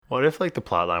What if like the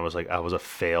plot line was like I was a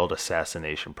failed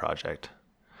assassination project?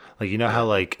 Like you know how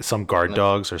like some guard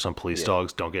dogs or some police Yeah.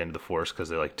 dogs don't get into the force because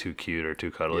they're like too cute or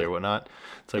too cuddly Yeah. or whatnot.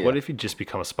 It's like Yeah. what if you just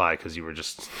become a spy because you were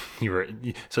just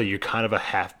so you're kind of a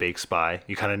half baked spy.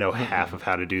 You kind of know half of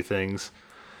how to do things.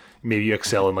 Maybe you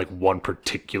excel in like one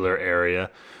particular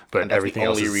area, but And that's the everything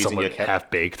else only is reason you're somewhat kept. half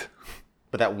baked.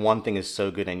 But that one thing is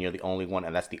so good, and you're the only one,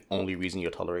 and that's the only reason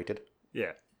you're tolerated.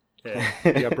 Yeah. Yeah.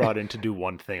 You got brought in to do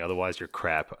one thing, otherwise you're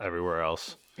crap everywhere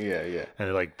else. Yeah, yeah. And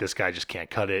they're like, this guy just can't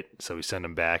cut it, so we send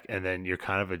him back. And then you're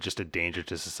kind of just a danger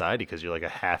to society because you're like a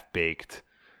half-baked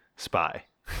spy.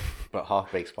 But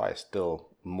half baked spy is still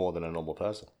more than a normal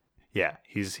person. Yeah,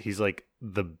 he's like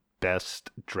the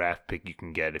best draft pick you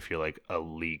can get if you're like a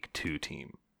League 2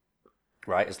 team.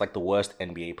 Right? It's like the worst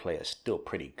NBA player is still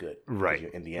pretty good. because Right. You're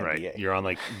in the NBA. Right. You're on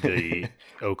like the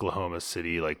Oklahoma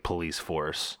City like police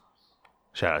force.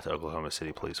 Shout out to Oklahoma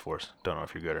City Police Force. Don't know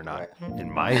if you're good or not. Right. In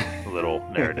my little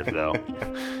narrative, though,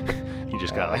 you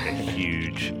just got like a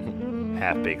huge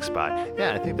half-baked spy.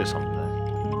 Yeah, I think there's something there.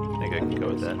 I think I can go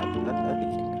with that. I think you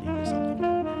can do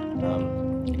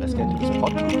something. Let's get into this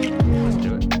podcast. Let's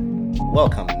do it.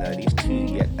 Welcome, nerdies, to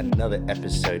yet another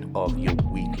episode of your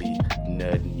weekly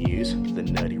nerd news, the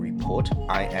Nerdy Report.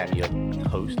 I am your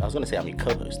host. I was going to say I'm your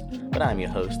co-host, but I'm your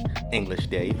host, English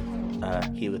Dave.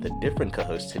 Here with a different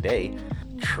co-host today,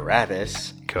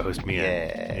 Travis. Co-host me.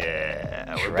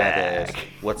 Yeah, we're Travis. back.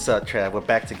 What's up, Trav? We're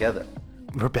back together.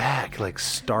 We're back, like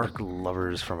stark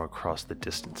lovers from across the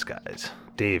distance, guys.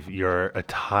 Dave, your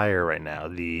attire right now,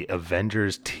 the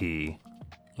Avengers tee,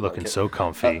 looking so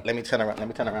comfy. Let me turn around.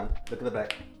 Look at the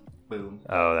back. Boom.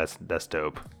 Oh, that's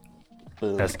dope.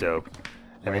 Boom. That's dope.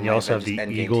 And Wearing then you my also have the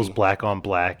Avengers Endgame Eagles tee. black on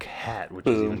black hat, which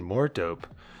is Boom. even more dope.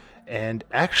 And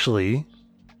actually,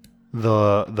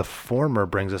 the former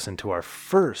brings us into our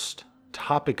first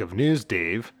topic of news,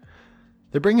 Dave.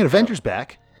 They're bringing Avengers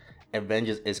back.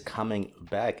 Avengers is coming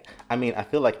back. I mean, I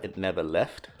feel like it never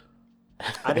left.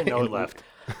 I didn't know it left.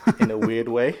 in a weird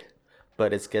way.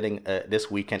 But it's getting this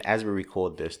weekend, as we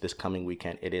record this coming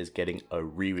weekend, it is getting a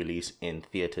re-release in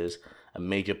theaters, a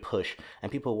major push.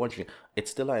 And people are wondering,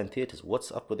 it's still out in theaters. What's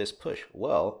up with this push?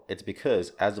 Well, it's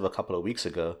because as of a couple of weeks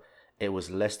ago, it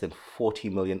was less than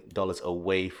 $40 million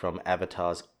away from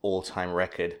Avatar's all-time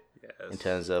record in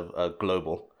terms of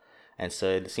global. And so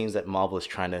it seems that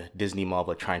Disney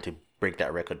Marvel are trying to break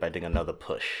that record by doing another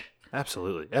push.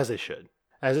 Absolutely, as they should.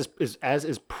 As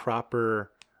is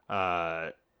proper,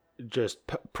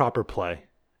 proper play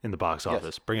in the box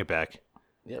office. Bring it back.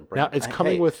 Yeah, Now it's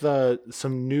coming with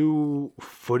some new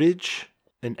footage,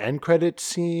 an end credit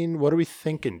scene. What are we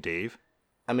thinking, Dave?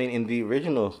 I mean, in the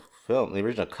original film, the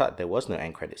original cut, there was no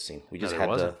end credit scene. We just there had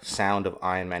wasn't. the sound of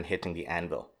Iron Man hitting the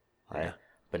anvil, right? Yeah.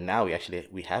 But now we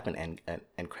have an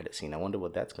end credit scene. I wonder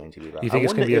what that's going to be about. You think I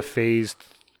it's going to wonder be a if- Phase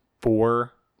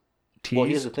 4 tease? Well,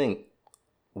 here's the thing.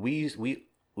 We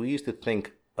used to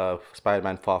think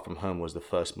Spider-Man: Far From Home was the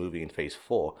first movie in Phase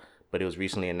 4, but it was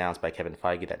recently announced by Kevin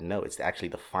Feige that no, it's actually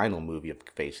the final movie of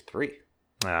Phase 3.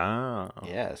 Oh.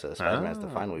 Yeah, so Spider-Man's the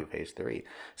final movie of Phase 3.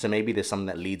 So maybe there's something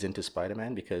that leads into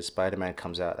Spider-Man because Spider-Man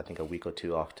comes out, I think, a week or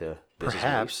two after this is released.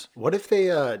 Perhaps. What if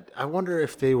they? I wonder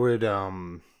if they would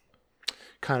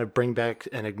kind of bring back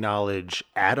and acknowledge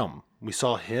Adam. We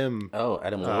saw him Oh,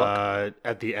 Adam Warlock.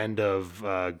 at the end of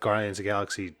Guardians of the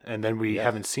Galaxy, and then we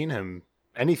haven't seen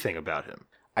anything about him.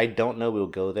 I don't know we'll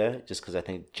go there just because I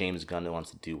think James Gunn wants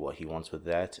to do what he wants with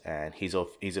that, and he's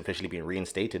officially been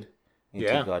reinstated into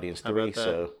Yeah, Guardians how about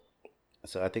 3.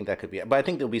 So I think that could be, but I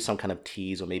think there'll be some kind of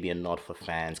tease or maybe a nod for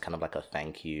fans, kind of like a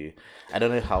thank you. I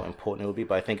don't know how important it will be,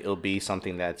 but I think it'll be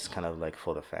something that's kind of like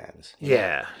for the fans.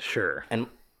 Yeah, sure.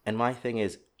 And my thing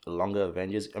is longer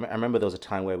Avengers. I remember there was a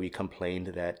time where we complained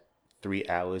that 3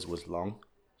 hours was long,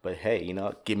 but hey,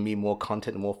 give me more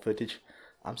content, more footage.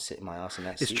 I'm sitting my ass in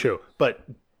that It's seat. true, but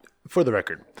for the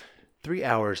record, 3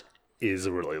 hours is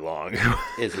really long.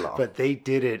 It's long. But they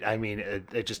did it. I mean,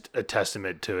 it just a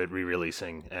testament to it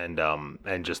re-releasing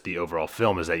and just the overall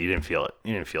film is that you didn't feel it.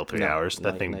 You didn't feel 3 hours.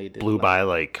 That thing you didn't. blew by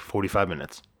like 45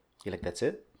 minutes. You're like, that's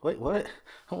it? Wait, what?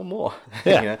 I want more.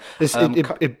 Yeah,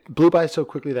 it blew by so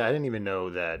quickly that I didn't even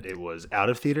know that it was out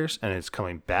of theaters and it's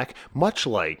coming back. Much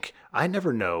like I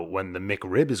never know when the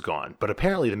McRib is gone, but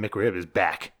apparently the McRib is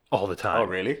back all the time. Oh,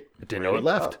 really? I didn't know it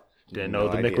left. Didn't know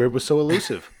no the idea. McRib was so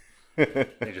elusive.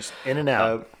 They're just in and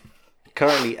out.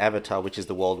 Currently, Avatar, which is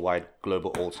the worldwide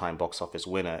global all-time box office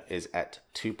winner, is at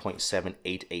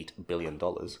 $2.788 billion.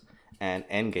 And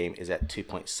Endgame is at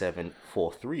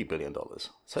 $2.743 billion. So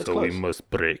it's So close. we must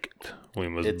break it. We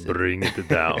must bring it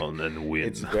down and win.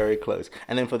 It's very close.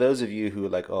 And then for those of you who are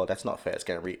like, oh, that's not fair, it's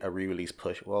getting a re-release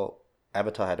push. Well,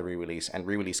 Avatar had a re-release, and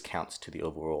re-release counts to the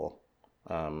overall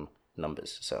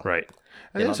numbers. So right.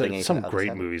 they're And not doing there's some anything great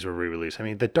outside. movies were re-released. I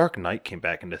mean, The Dark Knight came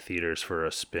back into theaters for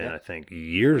a spin, I think,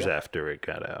 years after it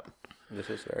got out. This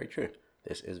is very true.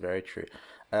 This is very true.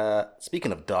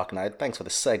 Speaking of Dark Knight, thanks for the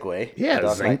segue. Yeah,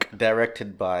 Dark Zink. Knight,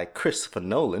 directed by Christopher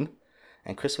Nolan.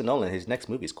 And Christopher Nolan, his next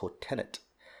movie is called Tenet.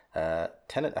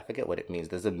 Tenet, I forget what it means.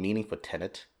 There's a meaning for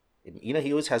Tenet. You know,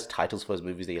 he always has titles for his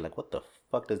movies that you're like, what the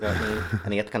fuck does that mean?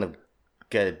 And you have to kind of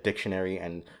get a dictionary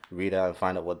and read out and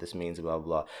find out what this means, blah,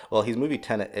 blah. Well, his movie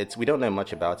Tenet, we don't know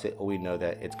much about it. All we know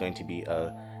that it's going to be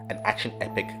an action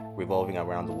epic revolving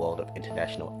around the world of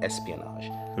international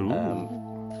espionage.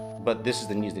 But this is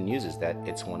the news. The news is that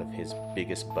it's one of his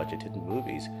biggest budgeted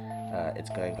movies. It's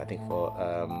going, I think, for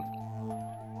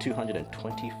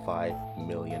 $225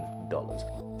 million.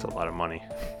 It's a lot of money.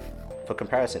 For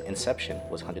comparison, Inception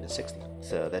was 160.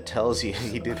 So that tells you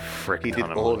he did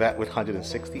ton of all money. that with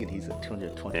 160, and he's at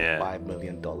 $225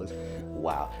 million.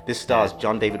 Wow. This stars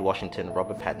John David Washington,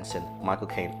 Robert Pattinson, Michael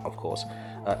Caine, of course,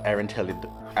 Aaron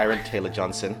Taylor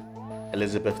Johnson,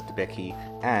 Elizabeth Debicki,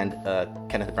 and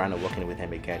Kenneth Branagh working with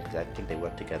him again, because I think they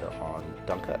worked together on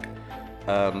Dunkirk.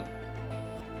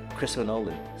 Christopher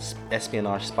Nolan,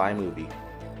 espionage spy movie,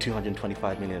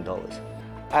 $225 million.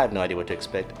 I have no idea what to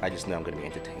expect. I just know I'm going to be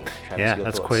entertained. Travis, Yeah, your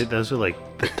that's thoughts? quite. Those are like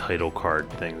the title card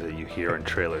things that you hear in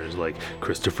trailers, like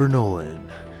Christopher Nolan,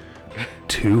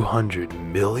 $200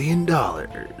 million,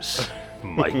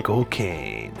 Michael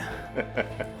Caine.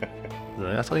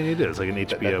 That's all you need to do. It's like an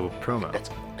HBO promo.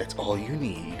 That's all you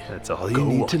need. That's all you Go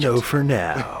need to watch know it. for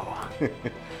now.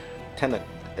 Tenet,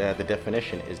 the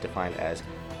definition is defined as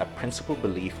a principal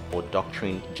belief or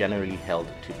doctrine generally held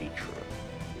to be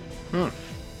true.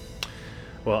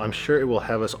 Well, I'm sure it will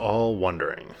have us all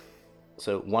wondering.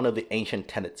 So one of the ancient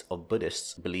tenets of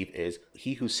Buddhists belief is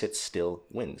he who sits still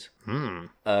wins.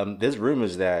 There's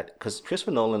rumors that, because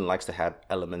Christopher Nolan likes to have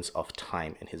elements of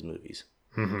time in his movies,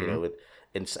 you know,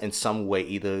 in some way,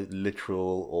 either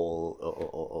literal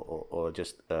or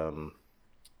just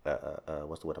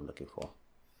what's the word I'm looking for?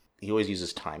 He always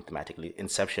uses time thematically.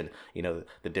 Inception, you know,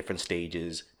 the different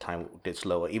stages, time did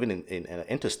slower. Even in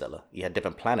Interstellar, you had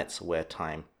different planets where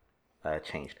time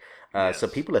changed. So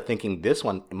people are thinking this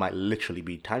one might literally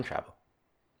be time travel.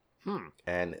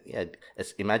 And yeah,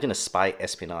 imagine a spy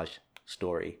espionage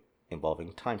story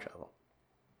involving time travel.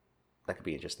 That could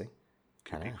be interesting.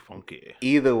 Could be funky.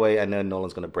 Either way, I know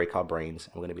Nolan's going to break our brains.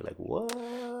 I'm going to be like, what?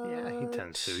 Yeah, he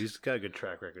tends to. He's got a good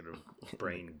track record of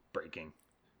brain breaking.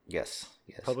 Yes.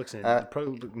 Public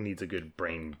needs a good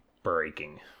brain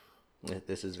breaking.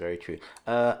 This is very true.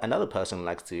 Another person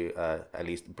likes to at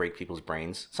least break people's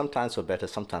brains, sometimes for better,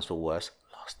 sometimes for worse.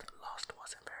 Lost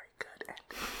wasn't very good.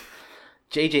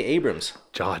 J.J. Abrams.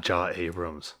 Jar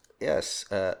Abrams. Yes.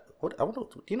 Do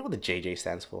you know what the J.J.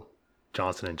 stands for?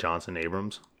 Johnson & Johnson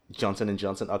Abrams. Johnson &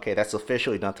 Johnson. Okay, that's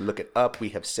official. You don't have to look it up. We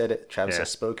have said it. Travis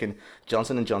has spoken.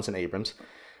 Johnson & Johnson Abrams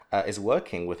is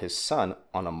working with his son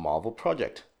on a Marvel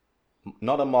project.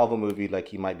 Not a Marvel movie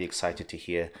like you might be excited to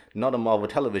hear. Not a Marvel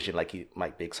television like you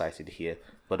might be excited to hear.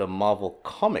 But a Marvel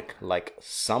comic like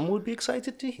some would be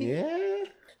excited to hear. Yeah.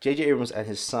 J.J. Abrams and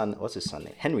his son, what's his son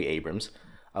name? Henry Abrams,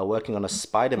 are working on a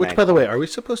Spider-Man. Which, by the way, are we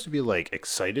supposed to be like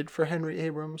excited for Henry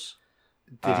Abrams?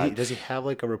 Does he have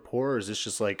like a rapport, or is this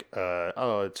just like,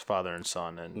 it's father and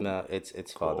son? And No,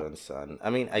 it's father and son. I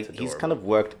mean, he's kind of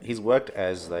worked. He's worked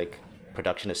as like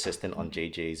production assistant on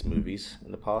JJ's movies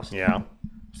in the past. yeah.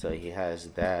 So he has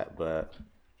that, but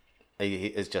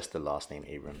it's just the last name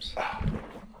Abrams.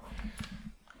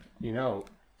 You know,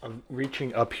 I'm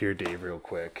reaching up here, Dave, real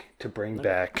quick to bring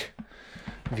back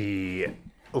the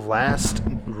last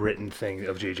written thing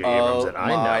of J.J. Abrams that I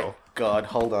know. God,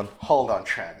 hold on,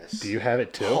 Travis. Do you have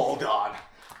it too? Hold on,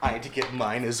 I need to get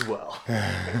mine as well.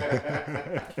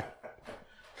 I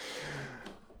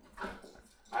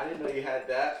didn't know you had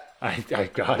that. I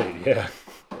got it. Yeah.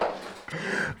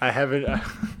 I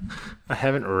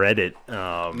haven't read it.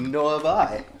 Nor have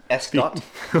I. S. Dot.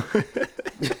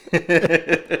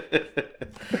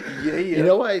 Yeah. You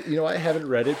know why I haven't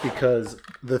read it? Because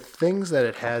the things that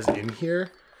it has in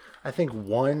here, I think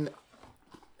one.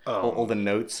 All the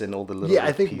notes and all the little Yeah,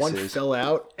 I think pieces. one fell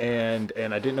out, and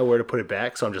I didn't know where to put it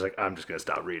back, so I'm just gonna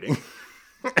stop reading.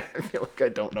 I feel like I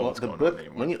don't know what's The going book, on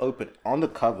anymore. when you open on the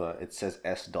cover, it says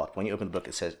S. Dot. When you open the book,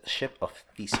 it says Ship of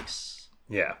Theseus.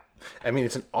 Yeah, I mean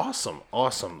it's an awesome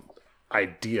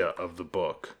idea of the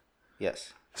book.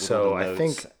 Yes. With all So the I notes.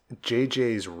 think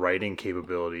JJ's writing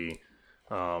capability,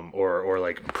 or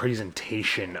like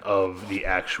presentation of the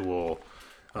actual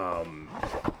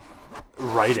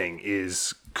writing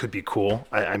is could be cool.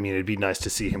 I mean, it'd be nice to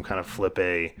see him kind of flip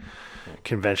a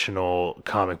conventional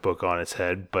comic book on its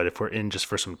head. But if we're in just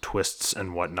for some twists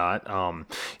and whatnot,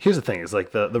 here's the thing: is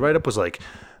like the write up was like,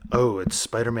 oh, it's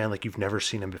Spider-Man like you've never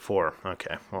seen him before.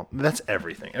 Okay, well that's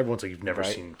everything. Everyone's like you've never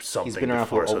seen something. He's been around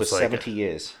before, for over so 70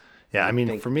 years. Yeah, I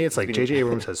mean, for me, it's like J.J.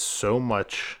 Abrams has so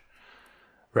much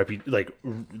like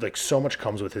so much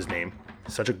comes with his name.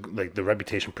 Such a like the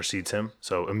reputation precedes him.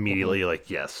 So immediately, like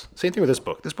yes. Same thing with this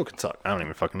book. This book could suck. I don't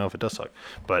even fucking know if it does suck,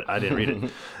 but I didn't read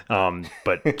it.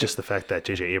 But just the fact that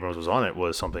J.J. Abrams was on it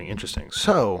was something interesting.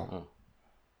 So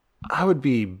I would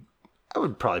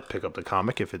probably pick up the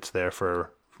comic if it's there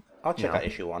for. I'll check out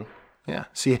issue 1. Yeah,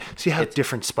 see how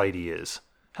different Spidey is.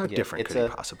 How different could he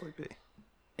possibly be?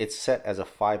 It's set as a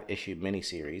 5-issue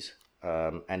miniseries,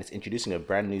 and it's introducing a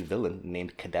brand new villain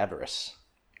named Cadaverous.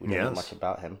 We don't know much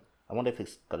about him. I wonder if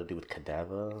it's got to do with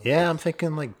cadaver. Yeah, I'm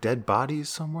thinking like dead bodies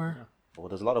somewhere. Well,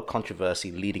 there's a lot of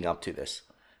controversy leading up to this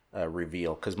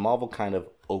reveal because Marvel kind of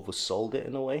oversold it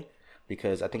in a way.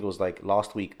 Because I think it was like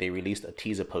last week they released a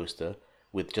teaser poster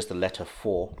with just the letter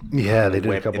 4. Yeah, they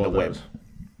did a couple of those.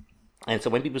 And so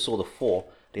when people saw the 4,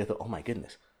 they thought, "Oh my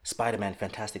goodness, Spider-Man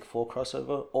Fantastic Four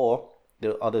crossover." Or there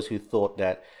were others who thought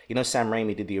that, Sam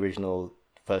Raimi did the original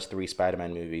first 3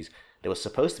 Spider-Man movies. There was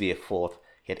supposed to be a 4th.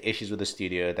 He had issues with the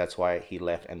studio. That's why he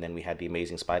left. And then we had the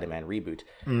Amazing Spider-Man reboot.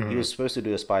 He was supposed to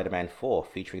do a Spider-Man 4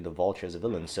 featuring the Vulture as a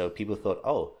villain. So people thought,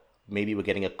 oh, maybe we're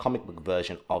getting a comic book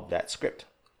version of that script.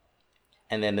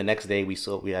 And then the next day we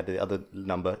had the other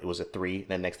number. It was a 3.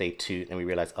 Then the next day 2. And we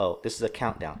realized, oh, this is a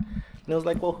countdown. And it was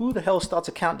like, well, who the hell starts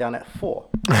a countdown at 4?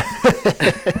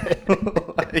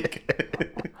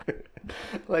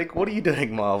 Like, what are you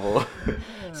doing, Marvel?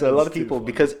 So a lot of people,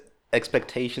 because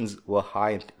expectations were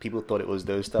high and people thought it was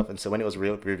those stuff, and so when it was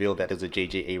revealed that it was a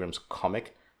J.J. Abrams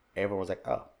comic, everyone was like,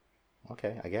 "Oh,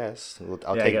 okay, I guess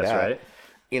I'll take that." Right?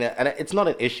 And it's not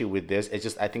an issue with this. It's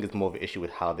just I think it's more of an issue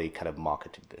with how they kind of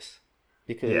marketed this,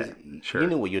 because you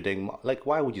know what you're doing. Like,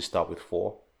 why would you start with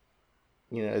 4?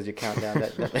 As you count down,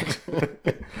 that makes.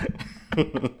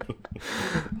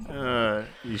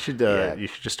 You should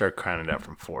just start counting down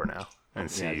from 4 now. And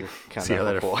see how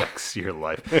that affects your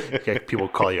life. Okay, people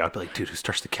call you out, be like, dude, who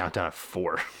starts to count down at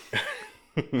 4?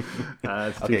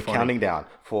 Okay, counting down.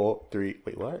 4, 3.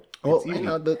 Wait, what? Well,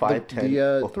 5, 10,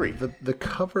 or 3. The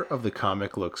cover of the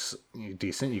comic looks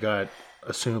decent. You got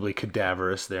assumably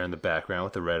Cadaverous there in the background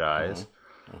with the red eyes.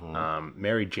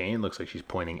 Mary Jane looks like she's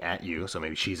pointing at you, so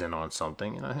maybe she's in on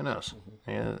something. Who knows?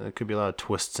 Yeah, there could be a lot of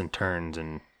twists and turns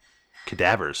and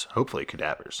cadavers. Hopefully,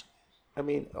 cadavers. I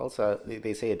mean, also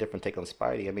they say a different take on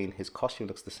Spidey. I mean, his costume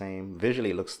looks the same.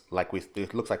 Visually, it looks like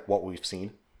what we've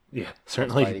seen. Yeah,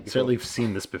 certainly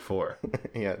seen this before.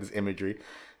 Yeah, this imagery.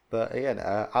 But again,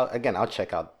 I'll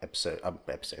check out episode.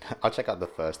 I'll check out the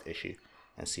first issue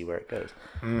and see where it goes.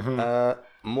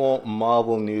 More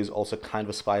Marvel news, also kind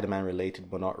of Spider-Man related,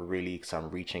 but not really, because I'm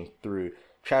reaching through.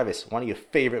 Travis, one of your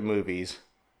favorite movies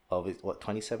of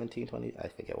 2017, I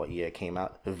forget what year it came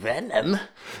out. Venom.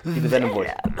 The Venom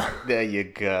voice. There you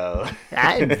go.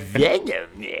 I'm Venom.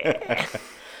 Yeah.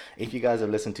 If you guys have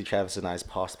listened to Travis and I's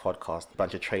past podcast, a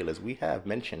bunch of trailers, we have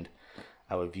mentioned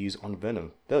our views on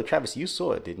Venom. Though, Travis, you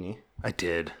saw it, didn't you? I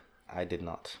did. I did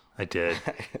not. I did.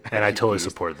 And I totally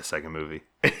supported the second movie.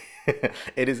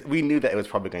 It is. We knew that it was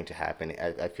probably going to happen.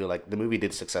 I feel like the movie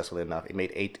did successfully enough. It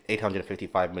made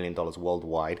 $855 million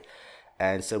worldwide.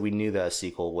 And so we knew that a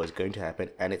sequel was going to happen,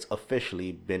 and it's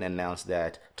officially been announced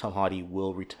that Tom Hardy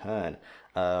will return.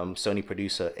 Sony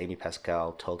producer Amy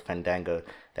Pascal told Fandango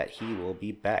that he will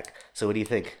be back. So what do you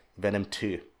think? Venom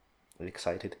 2. Are you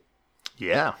excited?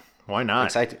 Yeah, why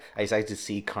not? Are you excited to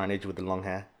see Carnage with the long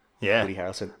hair? Yeah. Woody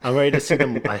Harrelson. I'm ready to see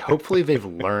them. Hopefully they've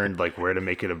learned where to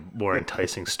make it a more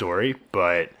enticing story,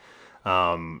 but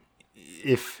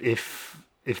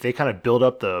if they kind of build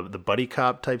up the buddy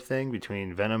cop type thing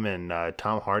between Venom and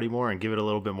Tom Hardy more and give it a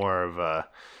little bit more of a,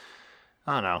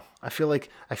 I don't know. I feel like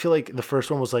the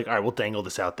first one was like, all right, we'll dangle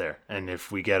this out there, and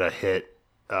if we get a hit,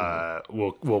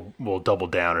 we'll double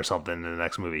down or something in the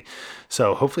next movie.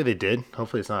 So hopefully they did.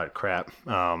 Hopefully it's not crap.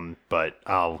 But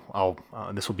I'll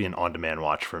this will be an on-demand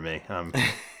watch for me. I'm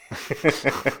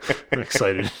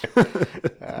excited.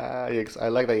 I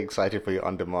like that you're excited for your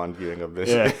on-demand viewing of this.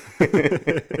 Yeah.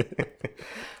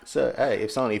 So, hey,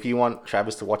 if you want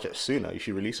Travis to watch it sooner, you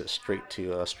should release it straight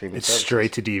to streaming. It's services.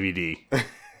 Straight to DVD.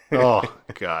 Oh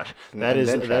gosh, that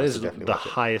is the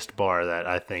highest bar that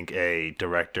I think a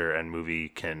director and movie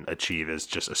can achieve, is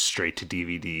just a straight to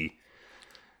DVD,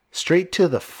 straight to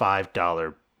the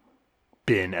 $5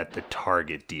 bin at the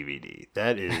Target DVD.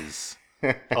 That is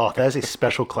Oh, that is a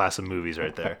special class of movies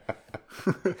right there.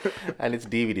 And it's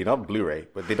DVD, not Blu-ray,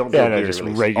 but they don't do Yeah, a no, Blu-ray just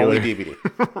release. regular Only DVD.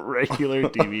 regular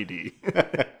DVD.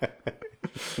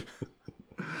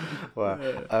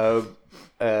 Wow.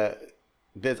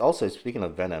 There's also, speaking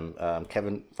of Venom,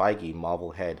 Kevin Feige,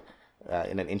 Marvel head,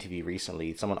 in an interview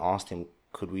recently, someone asked him,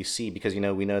 could we see, because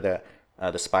we know that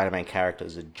the Spider-Man character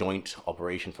is a joint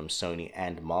operation from Sony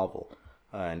and Marvel.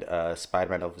 And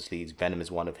Spider-Man, obviously, Venom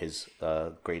is one of his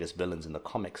greatest villains in the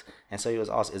comics. And so he was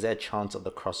asked, is there a chance of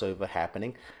the crossover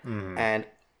happening? And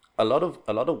a lot of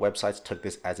websites took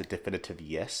this as a definitive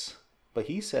yes. But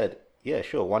he said, yeah,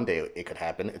 sure, one day it could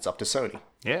happen. It's up to Sony.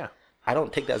 Yeah. I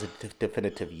don't take that as a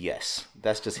definitive yes.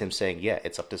 That's just him saying, yeah,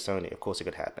 it's up to Sony. Of course it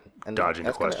could happen. And Dodging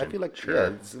the question. I feel like, sure. yeah,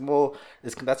 it's more,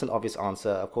 that's an obvious answer.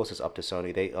 Of course it's up to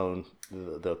Sony. They own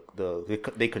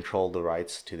they control the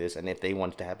rights to this. And if they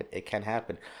want it to happen, it can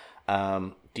happen.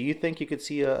 Do you think you could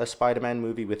see a Spider-Man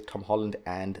movie with Tom Holland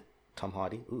and Tom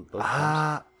Hardy? Ooh, both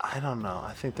times. I don't know.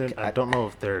 I think I don't know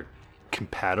if they're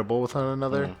compatible with one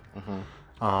another.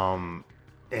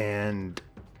 And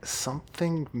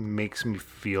something makes me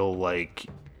feel like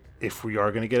if we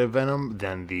are going to get a Venom,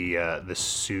 then the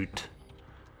suit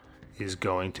is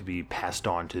going to be passed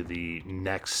on to the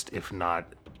next, if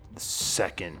not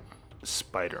second,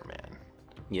 Spider-Man.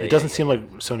 It doesn't seem like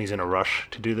Sony's in a rush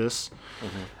to do this.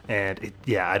 And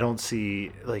I don't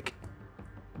see, like,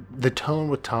 the tone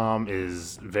with Tom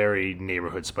is very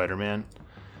neighborhood Spider-Man.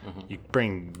 You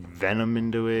bring Venom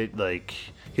into it. Like,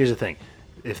 here's the thing.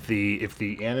 If the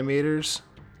animators,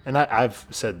 and I've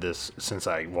said this since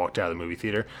I walked out of the movie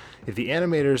theater, if the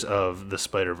animators of the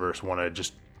Spider-Verse want to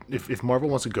just, if Marvel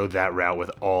wants to go that route with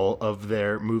all of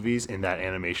their movies in that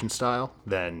animation style,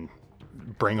 then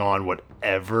bring on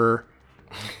whatever,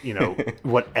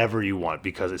 whatever you want,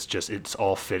 because it's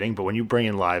all fitting. But when you bring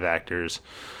in live actors,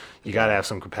 you got to have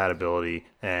some compatibility.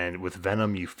 And with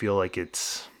Venom, you feel like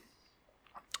it's,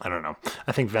 I don't know.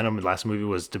 I think Venom, the last movie,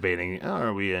 was debating,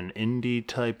 are we an indie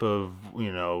type of,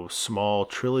 small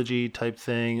trilogy type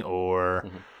thing, or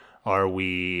are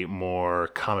we more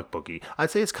comic booky?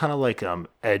 I'd say it's kind of like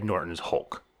Ed Norton's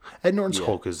Hulk. Ed Norton's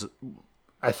Hulk is,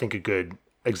 I think, a good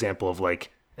example of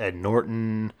like Ed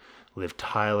Norton, Liv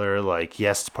Tyler, like,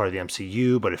 yes, it's part of the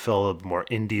MCU, but it felt a little more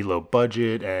indie, low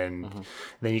budget, and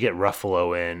then you get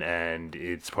Ruffalo in, and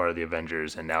it's part of the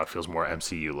Avengers, and now it feels more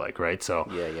MCU-like, right? So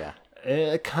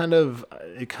It kind of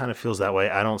feels that way.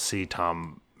 I don't see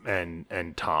Tom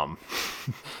and Tom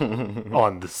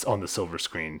on the silver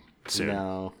screen soon.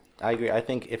 No, I agree. I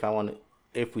think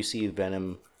if we see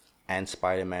Venom and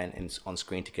Spider-Man on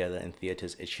screen together in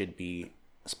theaters, it should be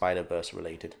Spider-Verse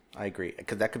related. I agree,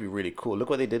 because that could be really cool. Look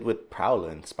what they did with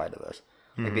Prowler in Spider-Verse.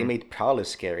 Like, they made Prowler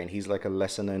scary, and he's like a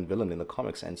lesser known villain in the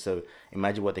comics. And so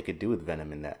imagine what they could do with Venom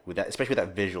with that, especially with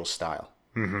that visual style.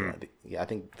 I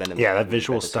think Venom. Yeah, that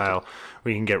visual style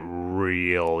where you can get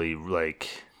really,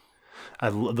 like, I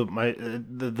love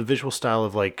the visual style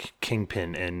of like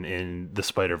Kingpin in the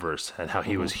Spider-Verse, and how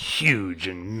he was huge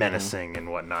and menacing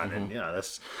and whatnot. And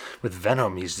that's with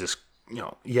Venom. He's just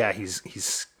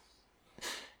he's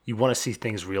you want to see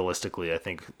things realistically. I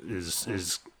think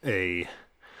is a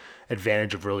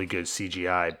advantage of really good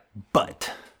CGI,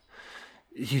 but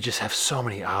you just have so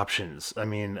many options. I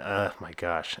mean, my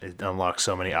gosh, it unlocks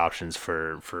so many options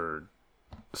for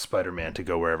Spider-Man to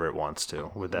go wherever it wants to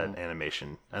with that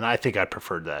animation. And I think I'd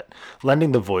preferred that.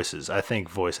 Lending the voices. I think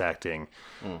voice acting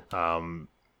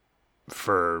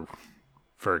for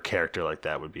a character like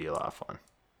that would be a lot of fun.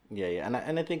 Yeah.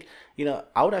 And I think,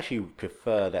 I would actually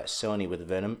prefer that Sony with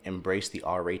Venom embrace the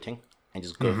R rating and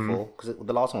just go full. Because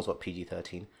the last one was,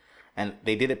 PG-13? And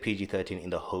they did it PG-13 in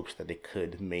the hopes that they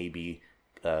could maybe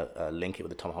link it with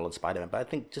the Tom Holland Spider-Man, but I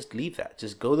think just leave that.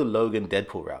 Just go the Logan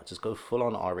Deadpool route. Just go full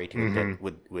on R rating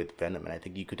with Venom, and I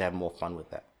think you could have more fun with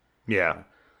that. Yeah,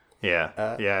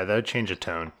 that would change the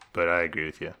tone. But I agree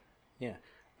with you. Yeah.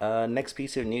 Next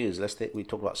piece of news. We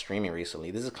talked about streaming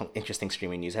recently. This is interesting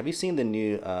streaming news. Have you seen the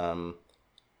new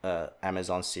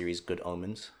Amazon series Good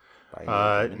Omens?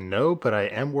 No, but I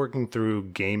am working through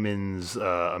Gaiman's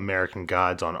American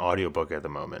Gods on audiobook at the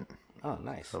moment. Oh,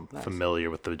 nice. I'm familiar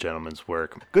with the gentleman's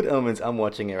work. Good Omens, I'm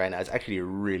watching it right now. It's actually a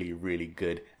really, really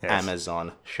good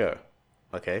Amazon show.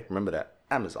 Okay, remember that.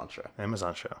 Amazon show.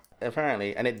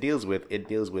 Apparently, and it deals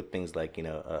with things like,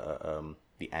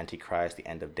 the Antichrist, the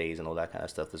end of days, and all that kind of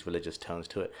stuff. There's religious tones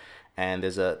to it. And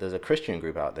there's a Christian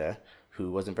group out there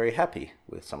who wasn't very happy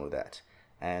with some of that.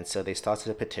 And so they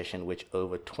started a petition which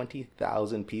over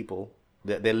 20,000 people,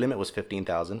 their limit was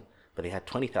 15,000, but they had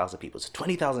 20,000 people. So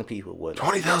 20,000 people would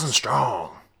 20,000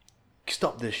 strong.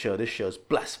 stop this show. This show is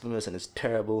blasphemous and it's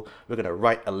terrible. We're going to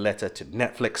write a letter to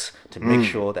Netflix to make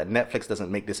sure that Netflix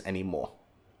doesn't make this anymore.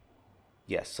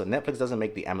 Yes, so Netflix doesn't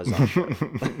make the Amazon show.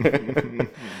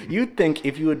 You'd think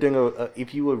if you were doing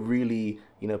if you were really,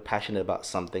 passionate about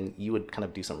something, you would kind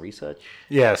of do some research.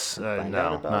 Yes, no,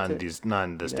 not in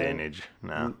this day and age.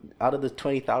 No. Out of the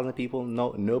 20,000 people,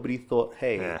 nobody thought,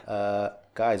 hey,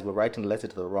 guys, we're writing a letter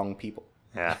to the wrong people.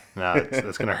 Yeah, no,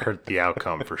 it's going to hurt the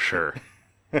outcome for sure.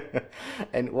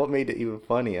 And what made it even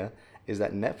funnier is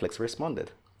that Netflix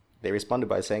responded. They responded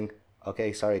by saying,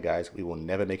 okay, sorry guys, we will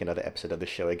never make another episode of the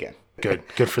show again. Good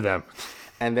for them.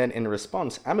 And then in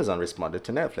response, Amazon responded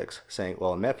to Netflix saying,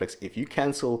 well, Netflix, if you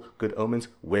cancel Good Omens,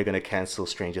 we're going to cancel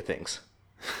Stranger Things.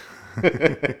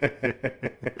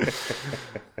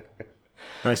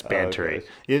 Nice bantery.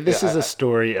 This is a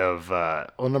story of,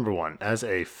 number one, as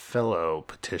a fellow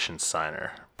petition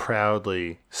signer,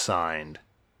 proudly signed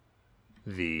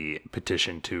the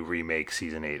petition to remake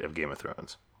season 8 of Game of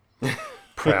Thrones.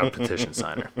 Proud petition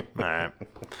signer. All right.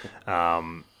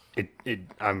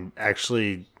 I'm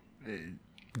actually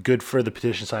good for the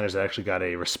petition signers that actually got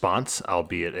a response,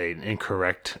 albeit an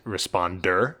incorrect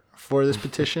responder for this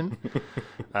petition.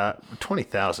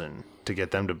 20,000 to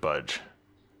get them to budge.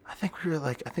 I think we were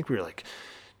like,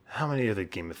 how many of the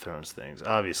Game of Thrones things?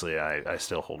 Obviously, I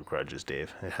still hold grudges,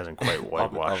 Dave. It hasn't quite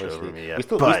whitewashed over me yet. We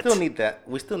still need that.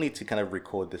 We still need to kind of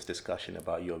record this discussion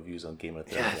about your views on Game of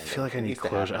Thrones. Yeah, I feel like I need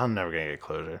closure. I'm never going to get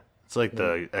closure. It's like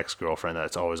the ex-girlfriend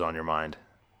that's always on your mind.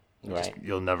 Right.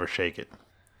 You'll never shake it.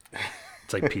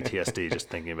 It's like PTSD just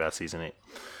thinking about season 8.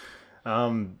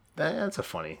 That's a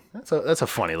funny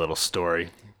little story.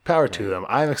 Power to them.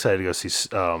 I'm excited to go see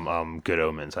Good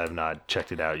Omens. I have not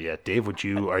checked it out yet. Dave,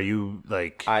 are you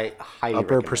like I highly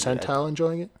upper percentile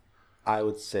enjoying it? I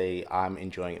would say I'm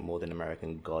enjoying it more than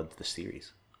American Gods, the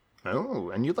series.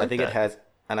 Oh, and you like I think that. it has,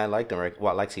 and I liked American.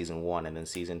 Well, I like season 1 and then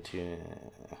season 2.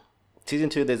 Season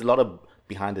 2, there's a lot of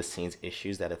behind the scenes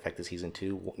issues that affected season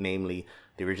 2. Namely,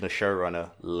 the original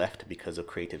showrunner left because of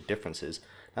creative differences.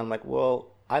 And I'm like,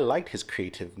 well, I liked his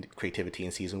creativity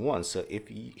in season 1. So if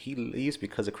he leaves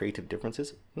because of creative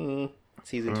differences,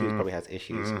 season 2 probably has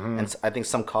issues. And I think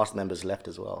some cast members left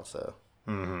as well. So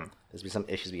there's been some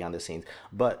issues behind the scenes.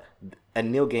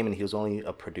 And Neil Gaiman, he was only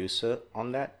a producer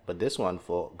on that. But this one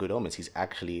for Good Omens, he's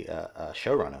actually a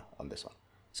showrunner on this one.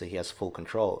 So he has full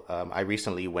control. I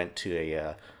recently went to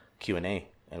a Q&A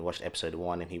and watched episode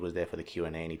 1, and he was there for the Q&A,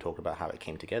 and he talked about how it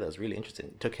came together. It was really interesting.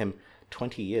 It took him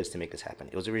 20 years to make this happen.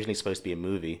 It was originally supposed to be a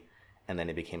movie, and then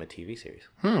it became a TV series.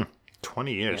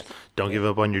 20 years. Yeah. Don't give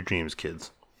up on your dreams,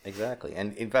 kids. Exactly.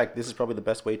 And in fact, this is probably the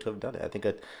best way to have done it. I think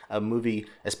a movie,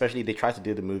 especially they tried to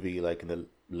do the movie like in the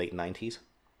late 90s.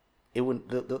 It wouldn't,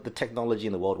 the technology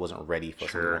in the world wasn't ready for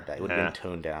something like that. It would have been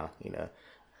toned down, Yeah.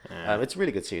 It's a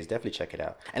really good series. Definitely check it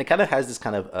out. And it kind of has this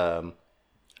kind of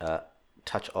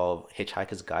touch of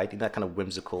Hitchhiker's Guide, that kind of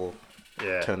whimsical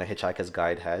tone that Hitchhiker's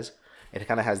Guide has. It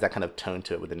kind of has that kind of tone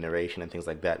to it with the narration and things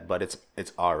like that, but it's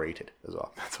R-rated as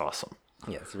well. That's awesome.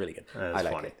 Yeah, it's really good. I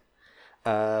like it.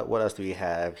 What else do we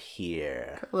have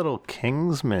here? Got a little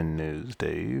Kingsman news,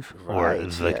 Dave. Right, or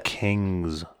The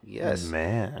King's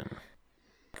Man.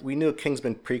 We knew a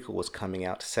Kingsman prequel was coming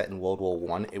out set in World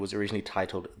War I. It was originally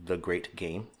titled The Great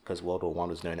Game because World War I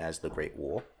was known as the Great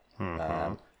War.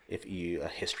 If you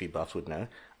history buffs would know.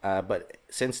 But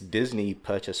since Disney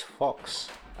purchased Fox,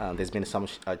 there's been some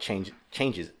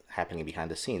changes happening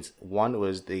behind the scenes. One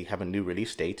was they have a new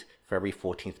release date, February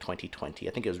 14th, 2020.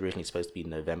 I think it was originally supposed to be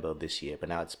November of this year, but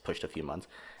now it's pushed a few months.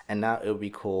 And now it will be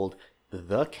called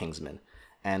The Kingsman.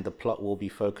 And the plot will be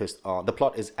focused on... The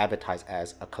plot is advertised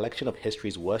as a collection of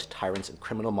history's worst tyrants and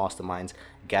criminal masterminds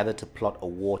gathered to plot a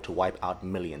war to wipe out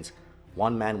millions.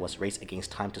 One man must race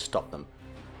against time to stop them.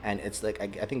 And it's like,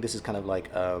 I think this is kind of like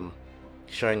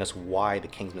showing us why the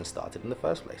Kingsman started in the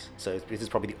first place. So this is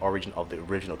probably the origin of the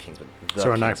original Kingsman. So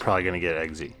we're not probably going to get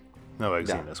Eggsy. No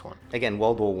Eggsy in this one. Again,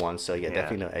 World War I, so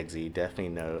definitely no Eggsy. Definitely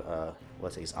no,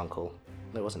 what's his uncle?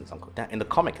 No, it wasn't his uncle. In the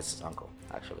comic, it's his uncle,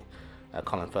 actually.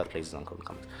 Colin Firth plays his uncle in the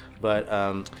comics. But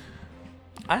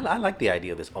I like the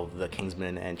idea of the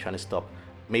Kingsman and trying to stop.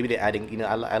 Maybe they're adding,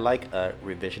 I like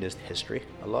revisionist history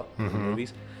a lot in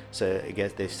movies. So I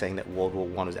guess they're saying that World War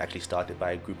I was actually started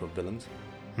by a group of villains.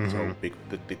 So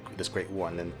this great war,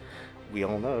 and then we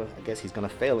all know, I guess he's going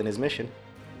to fail in his mission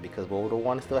because World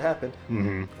War I still happened.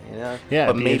 Yeah,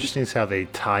 but maybe interesting is how they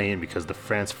tie in because the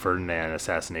Franz Ferdinand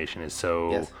assassination is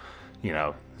so,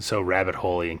 so rabbit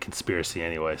holey and conspiracy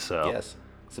anyway. So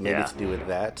so maybe it's to do with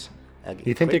that.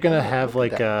 You think they're going to have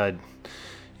like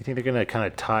you think they're going to kind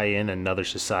of tie in another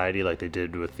society like they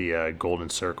did with the Golden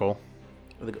Circle?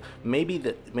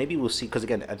 Maybe we'll see, because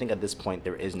again, I think at this point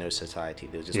there is no society.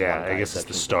 There's just Yeah, one guy I guess it's that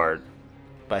the can. start.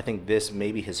 But I think this,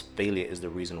 maybe his failure is the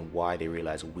reason why they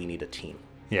realize we need a team.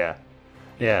 Yeah,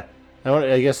 You know.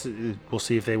 yeah. I guess we'll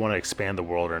see if they want to expand the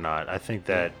world or not. I think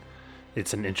that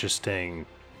it's an interesting.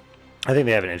 I think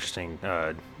they have an interesting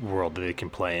world that they can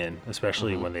play in,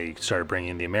 especially when they started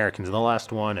bringing in the Americans in the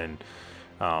last one, and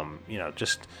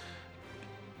just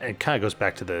it kind of goes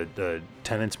back to the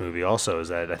Tenants movie. Also, is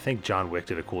that I think John Wick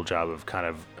did a cool job of kind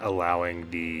of allowing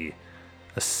the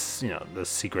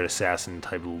secret assassin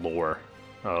type lore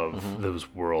of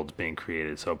those worlds being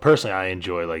created. So personally, I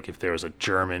enjoy like if there was a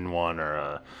German one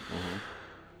or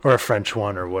a French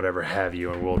one or whatever have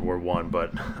you in World War One.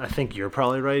 But I think you're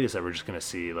probably right. Is that we're just gonna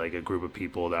see like a group of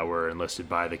people that were enlisted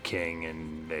by the king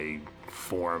and they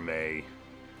form a.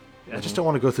 I just don't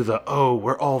want to go through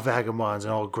we're all vagabonds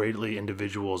and all greatly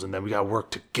individuals, and then we got to work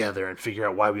together and figure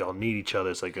out why we all need each other.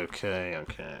 It's like, okay.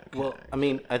 Well, I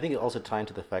mean, I think it also ties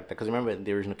into the fact that, because remember in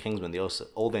the original Kingsman,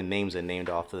 all their names are named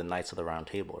after the Knights of the Round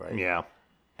Table, right? Yeah.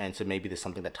 And so maybe there's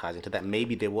something that ties into that.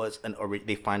 Maybe there was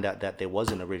they find out that there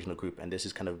was an original group, and this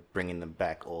is kind of bringing them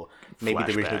back. Or maybe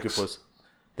the original group was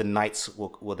the Knights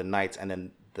were the Knights, and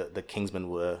then the Kingsmen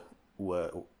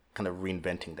were kind of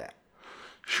reinventing that.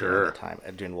 Sure. At the time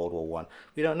during World War One,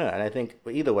 we don't know, and I think,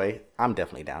 but either way, I'm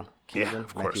definitely down. Yeah,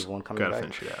 of course. Coming Gotta back.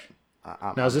 finish it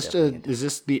out. Now, is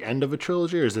this the end of a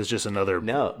trilogy, or is this just another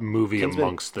movie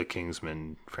amongst the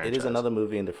Kingsman franchise? It is another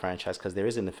movie in the franchise, because there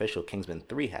is an official Kingsman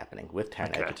 3 happening with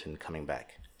Taron Egerton coming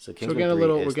back. So we're getting a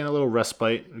little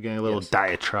respite. We're getting a little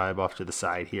diatribe off to the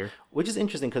side here, which is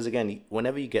interesting because again,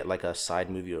 whenever you get like a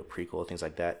side movie or a prequel or things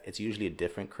like that, it's usually a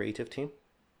different creative team,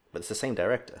 but it's the same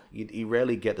director. You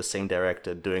rarely get the same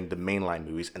director doing the mainline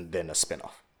movies and then a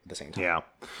spin-off at the same time. Yeah,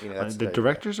 the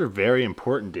directors are very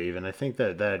important, Dave, and I think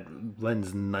that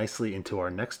lends nicely into our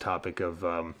next topic of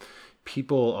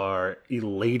people are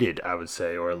elated, I would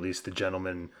say, or at least the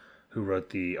gentleman who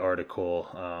wrote the article,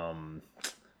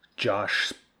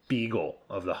 Josh Spiegel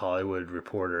of The Hollywood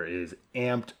Reporter, is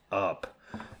amped up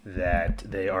that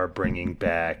they are bringing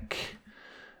back.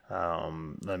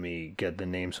 Let me get the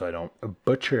name so I don't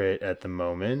butcher it at the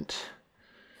moment.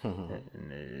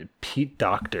 Pete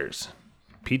Doctors.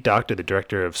 Pete Docter, the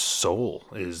director of Soul,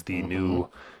 is the new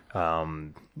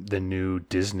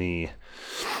Disney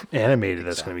animated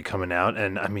that's going to be coming out,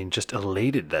 and I mean, just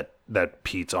elated that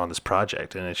Pete's on this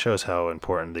project, and it shows how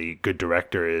important the good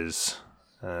director is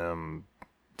to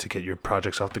get your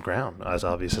projects off the ground, as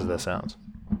obvious as that sounds.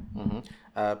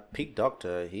 Pete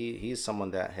Docter, he's someone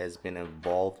that has been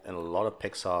involved in a lot of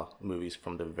Pixar movies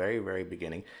from the very, very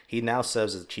beginning. He now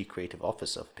serves as the chief creative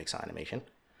officer of Pixar Animation.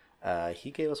 He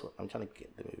gave us, I'm trying to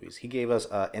get the movies. He gave us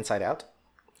Inside Out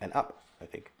and Up, I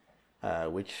think,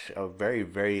 which are very,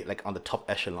 very like on the top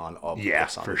echelon of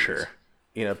Pixar for movies. Sure.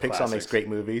 You know, Pixar makes great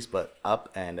movies, but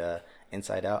Up and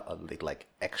Inside Out are like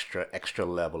extra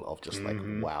level of just like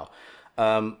wow.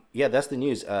 That's the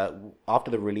news. After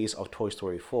the release of Toy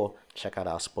Story 4, check out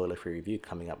our spoiler-free review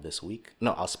coming up this week.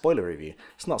 No, our spoiler review.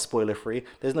 It's not spoiler-free.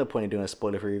 There's no point in doing a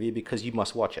spoiler-free review because you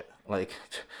must watch it. Like,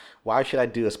 why should I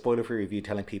do a spoiler-free review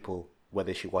telling people whether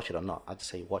they should watch it or not? I'd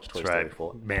say watch Toy Story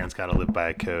 4. Man's got to live by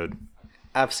a code.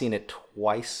 I've seen it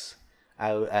twice,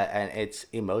 and it's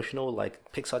emotional.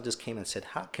 Like, Pixar just came and said,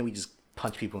 how can we just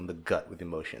punch people in the gut with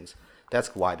emotions?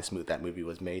 That's why that movie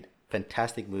was made.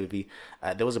 Fantastic movie.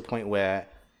 There was a point where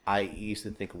I used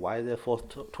to think, why is there a fourth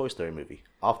Toy Story movie?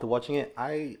 After watching it,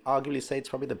 I arguably say it's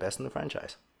probably the best in the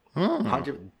franchise.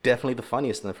 Definitely the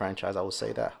funniest in the franchise. I will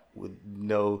say that with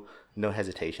no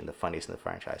hesitation, the funniest in the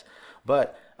franchise.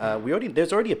 But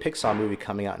there's already a Pixar movie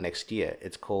coming out next year.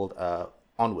 It's called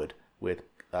Onward with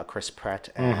Chris Pratt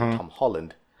and Tom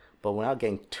Holland. But we're now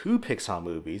getting two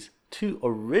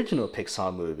original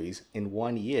Pixar movies in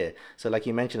 1 year. So like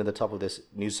you mentioned at the top of this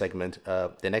news segment,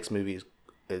 the next movie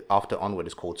after Onward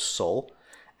is called Soul.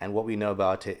 And what we know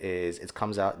about it is it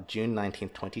comes out June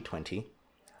 19th, 2020.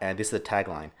 And this is the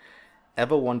tagline.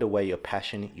 Ever wonder where your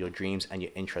passion, your dreams, and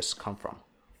your interests come from?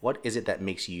 What is it that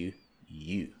makes you,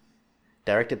 you?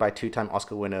 Directed by two-time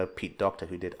Oscar winner Pete Docter,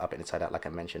 who did Up and Inside Out, like I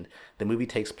mentioned, the movie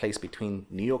takes place between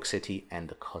New York City and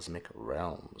the cosmic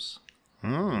realms.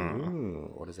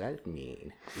 What does that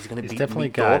mean? Is it going to be? It's definitely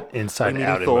got Inside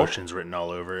Out emotions written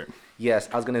all over it. Yes,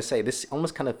 I was going to say this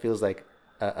almost kind of feels like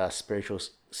a spiritual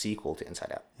sequel to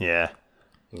Inside Out. Yeah.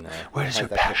 You know, where does your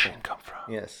passion come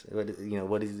from? Yes, what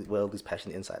is this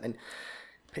passion inside? And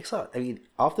Pixar, I mean,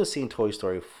 after seeing Toy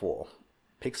Story 4,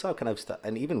 Pixar kind of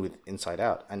and even with Inside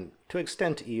Out, and to an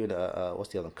extent even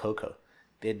what's the other one, Coco,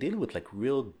 they're dealing with like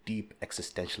real deep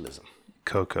existentialism.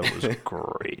 Coco was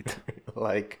great.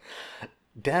 Like,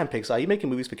 Damn, Pixar, are you making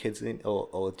movies for kids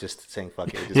or just saying fuck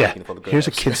it, just Yeah, making it for the here's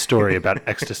a grown-ups? kid's story about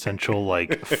existential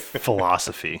like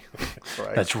philosophy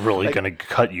Right. that's really Like, gonna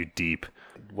cut you deep.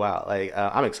 wow, like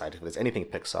I'm excited for this. Anything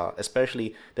Pixar,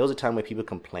 especially there was a time where people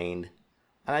complained,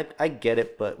 and I get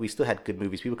it, but we still had good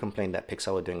movies. People complained that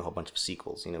Pixar were doing a whole bunch of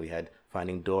sequels. You know, we had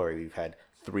Finding Dory, we've had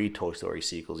 3 Toy Story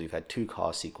sequels, we've had 2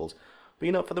 Cars sequels, but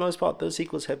you know, for the most part, those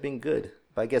sequels have been good.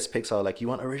 But I guess Pixar are like, you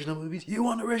want original movies? You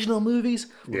want original movies?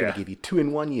 We're Yeah. gonna give you 2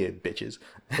 in 1 year, bitches.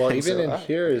 Well, And even so, in all right.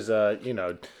 here is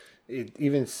it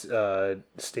even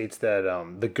states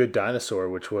that The Good Dinosaur,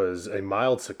 which was a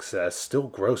mild success, still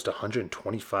grossed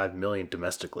 125 million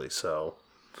domestically. So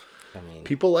I mean,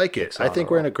 people like it. Pixar I on a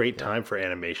think we're in roll. a great time for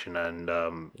animation,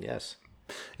 and Yes.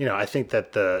 I think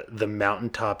that the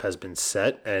mountaintop has been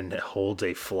set and holds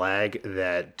a flag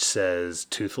that says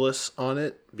Toothless on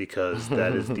it because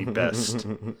that is the best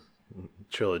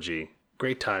trilogy.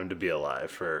 Great time to be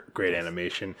alive for great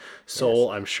animation.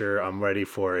 Soul, I'm sure I'm ready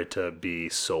for it to be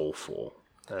soulful.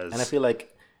 And I As feel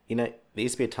like, you know, there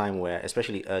used to be a time where,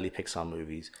 especially early Pixar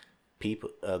movies, people,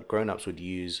 grown-ups would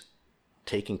use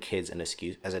taking kids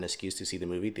as an excuse to see the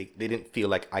movie. They didn't feel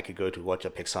like I could go to watch a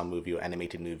Pixar movie or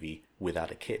animated movie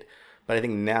without a kid. But I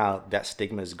think now that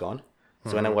stigma is gone.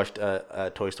 So when I watched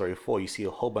Toy Story 4, you see a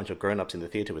whole bunch of grown-ups in the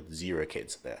theater with 0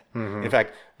 kids there. In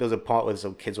fact, there was a part where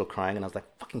some kids were crying, and I was like,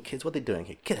 fucking kids, what are they doing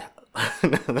here? Get out.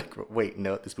 And I'm like, wait,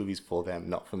 no, this movie's for them,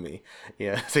 not for me.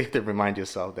 Yeah, so you have to remind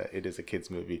yourself that it is a kid's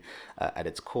movie at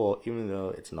its core, even though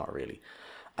it's not really.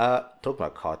 Talk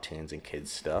about cartoons and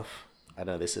kids stuff. I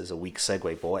know this is a weak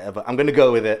segue, but whatever. I'm going to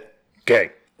go with it.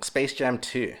 okay, Space Jam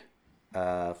 2.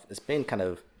 It's been kind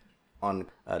of on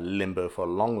limbo for a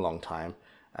long, long time.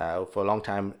 For a long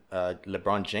time,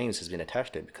 LeBron James has been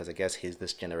attached to it because I guess he's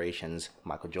this generation's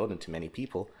Michael Jordan to many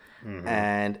people.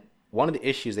 And one of the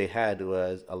issues they had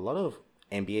was a lot of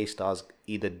NBA stars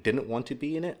either didn't want to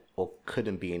be in it or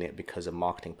couldn't be in it because of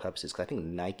marketing purposes. Because I think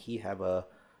Nike have a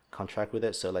contract with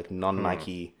it, so like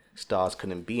non-Nike stars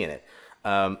couldn't be in it.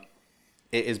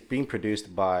 It is being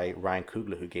produced by Ryan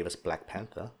Coogler, who gave us Black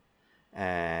Panther,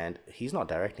 and he's not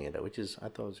directing it though, which is I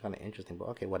thought was kind of interesting. But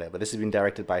okay, whatever. This has been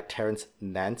directed by Terrence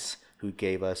Nance, who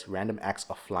gave us Random Acts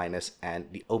of Flyness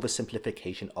and The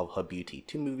Oversimplification of Her Beauty.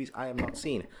 2 movies I have not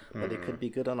seen, but they could be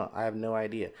good or not. I have no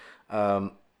idea.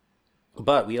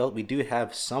 But we do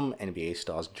have some NBA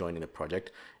stars joining the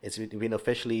project. It's been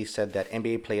officially said that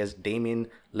NBA players Damian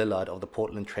Lillard of the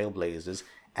Portland Trail Blazers,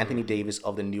 Anthony Davis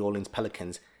of the New Orleans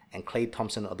Pelicans, and Klay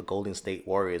Thompson of the Golden State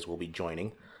Warriors will be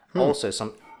joining. Also,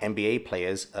 some NBA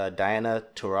players, Diana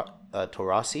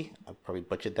Taurasi, I probably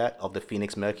butchered that, of the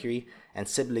Phoenix Mercury, and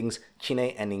siblings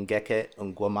Chine and Ngeke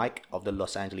Ngwamike of the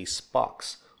Los Angeles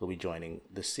Sparks will be joining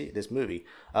this movie.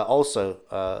 Also,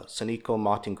 Soniko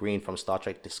Martin Green from Star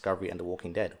Trek Discovery and The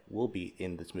Walking Dead will be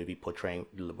in this movie portraying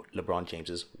LeBron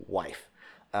James's wife.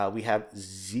 We have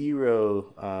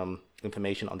 0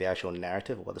 information on the actual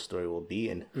narrative of what the story will be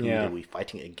and who Yeah. they'll be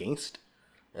fighting against.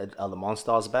 Are the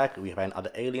monsters back? We have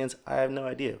other aliens? I have no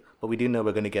idea. But we do know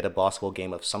we're going to get a basketball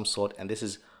game of some sort, and this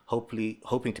is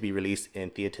hoping to be released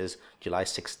in theaters July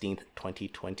 16th,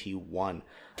 2021.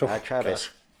 Travis,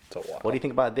 gosh, it's a while. what do you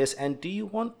think about this? And do you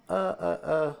want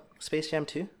Space Jam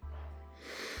 2?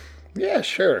 Yeah,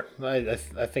 sure. I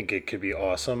think it could be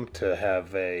awesome to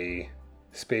have a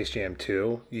Space Jam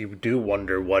 2. You do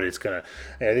wonder what it's gonna.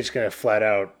 They're just gonna flat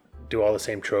out do all the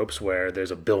same tropes where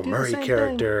there's a Bill Murray same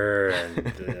character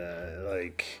and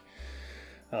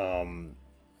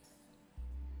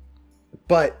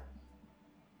but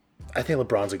I think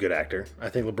LeBron's a good actor. I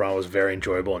think LeBron was very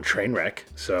enjoyable in Trainwreck,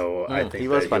 so I think he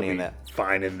was that funny he'll in be that.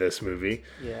 fine in this movie.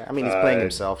 Yeah, I mean, he's playing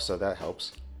himself, so that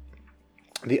helps.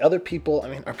 The other people, I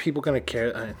mean, are people going to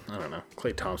care? I don't know.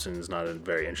 Klay Thompson is not a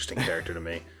very interesting character to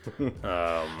me.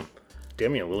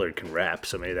 Damian Lillard can rap,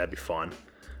 so maybe that'd be fun.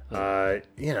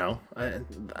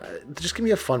 Just give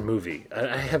me a fun movie.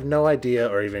 I have no idea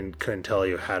or even couldn't tell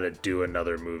you how to do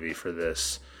another movie for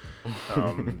this.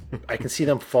 I can see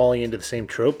them falling into the same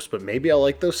tropes, but maybe I'll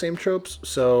like those same tropes.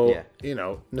 So,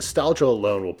 Yeah. Nostalgia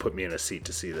alone will put me in a seat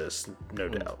to see this, no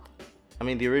doubt. I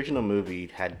mean, the original movie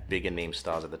had bigger name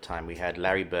stars at the time. We had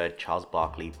Larry Bird, Charles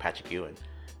Barkley, Patrick Ewing.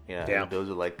 Yeah. Those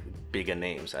are like bigger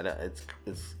names. It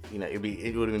would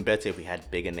have been better if we had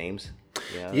bigger names.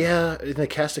 Yeah, in the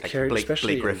cast of characters,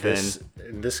 especially Blake Griffin.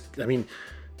 in this. I mean,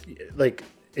 like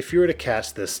if you were to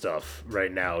cast this stuff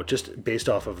right now, just based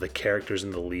off of the characters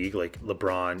in the league, like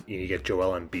LeBron, you get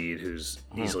Joel Embiid, who's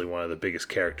easily one of the biggest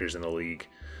characters in the league.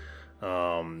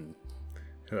 I'm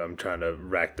trying to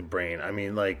rack the brain. I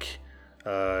mean, like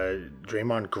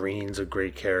Draymond Green's a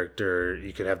great character.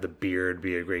 You could have the Beard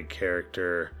be a great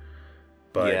character.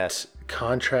 but Yes.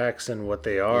 contracts and what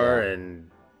they are, Yeah. and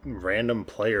random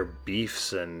player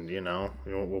beefs, and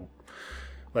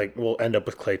we'll end up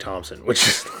with Klay Thompson, which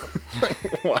is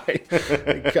like, why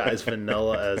the guy's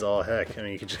vanilla as all heck. I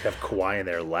mean, you could just have Kawhi in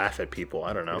there laugh at people.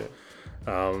 I don't know.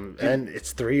 And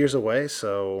it's 3 years away,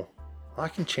 so a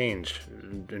lot can change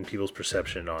in people's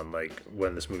perception on like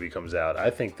when this movie comes out. I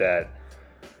think that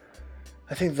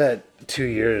 2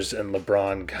 years and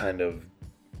LeBron kind of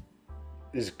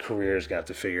his career is gonna have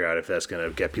to figure out if that's gonna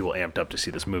get people amped up to see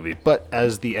this movie. But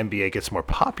as the NBA gets more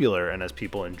popular and as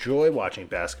people enjoy watching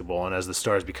basketball and as the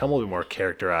stars become a little bit more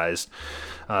characterized,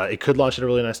 it could launch at a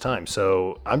really nice time.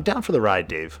 So I'm down for the ride,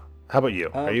 Dave. How about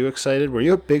you? Are you excited? Were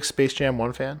you a big Space Jam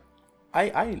 1 fan?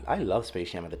 I love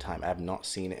Space Jam at the time. I have not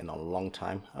seen it in a long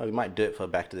time. We might do it for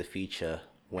Back to the Future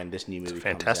when this new movie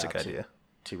Fantastic comes out idea.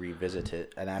 to revisit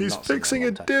it. And I've He's not seen it in fixing a a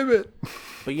long time. divot.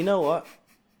 But you know what?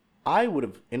 I would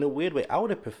have, in a weird way, I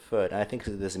would have preferred, and I think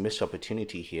there's a missed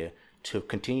opportunity here, to have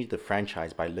continued the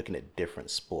franchise by looking at different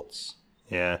sports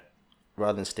Yeah.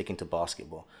 rather than sticking to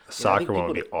basketball. Soccer one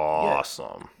would be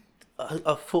awesome.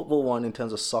 A football one in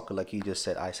terms of soccer, like you just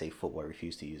said, I say football, I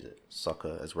refuse to use it.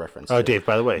 Soccer as reference. Oh, to Dave,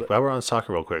 by the way, while we're on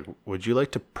soccer real quick, would you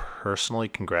like to personally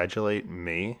congratulate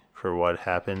me for what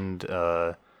happened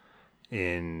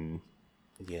in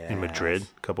Madrid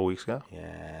a couple weeks ago?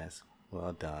 Yes.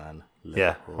 Well done.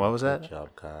 Yeah. What was that? Good job,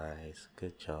 guys.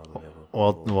 Good job,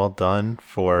 Liverpool. Well done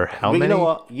for how But many? you know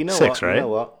what? You know 6, what?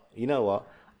 right? You know what?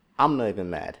 I'm not even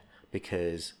mad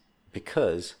because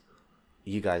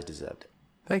you guys deserved it.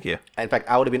 Thank you. In fact,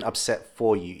 I would have been upset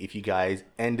for you if you guys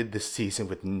ended the season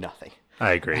with nothing.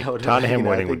 I agree. I would- Tottenham you know,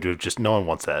 I winning would think- do just no one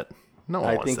wants that. No one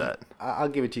I wants think that. I'll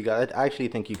give it to you guys. I actually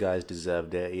think you guys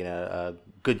deserved it.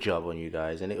 Good job on you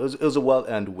guys, and it was a well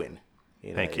earned win.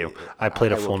 Thank you. I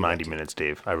played a will full give that 90 to you. minutes,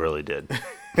 Dave. I really did.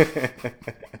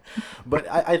 But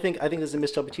I think there's a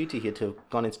missed opportunity here to have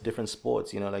gone into different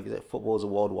sports. Like football is a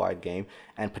worldwide game,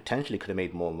 and potentially could have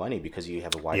made more money because you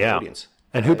have a wide Yeah. audience.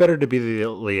 And who better to be the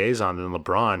liaison than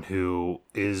LeBron, who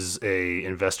is a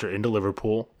investor into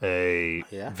Liverpool, a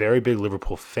very big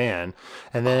Liverpool fan.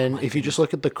 And then if you just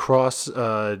look at the cross,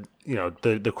 the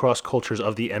cross cultures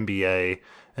of the NBA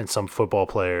and some football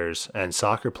players and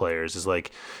soccer players is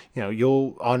like,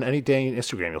 you'll on any day on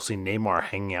Instagram, you'll see Neymar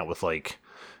hanging out with like,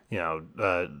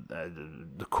 the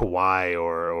Kawhi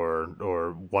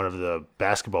or one of the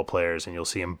basketball players, and you'll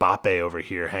see Mbappe over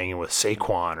here hanging with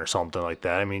Saquon or something like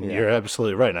that. I mean, you're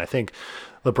absolutely right, and I think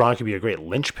LeBron could be a great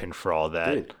linchpin for all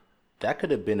that. Dude, that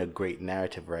could have been a great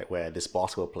narrative, right? Where this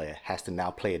basketball player has to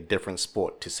now play a different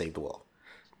sport to save the world.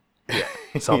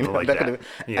 Something like that. Could have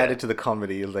added to the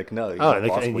comedy. It's like, no, and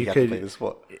basketball, you have to play this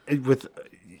sport.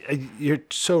 You're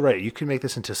so right. You can make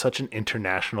this into such an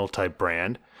international type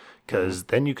brand. Because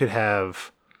then you could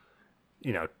have,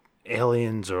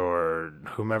 aliens or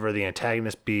whomever the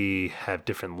antagonist be have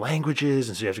different languages,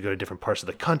 and so you have to go to different parts of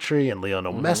the country, and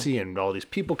Lionel Messi and all these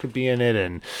people could be in it.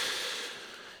 And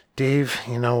Dave,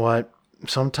 you know what?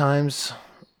 Sometimes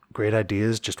great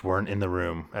ideas just weren't in the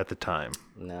room at the time.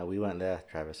 No, we weren't there,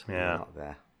 Travis. We were not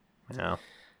there. Yeah.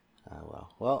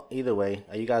 Well, either way,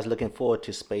 are you guys looking forward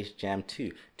to Space Jam 2?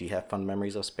 Do you have fun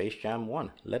memories of Space Jam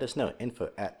 1? Let us know.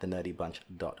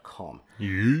 info@thenerdybunch.com.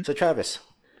 Yeah. So, Travis,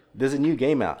 there's a new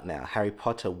game out now, Harry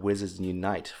Potter Wizards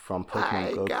Unite from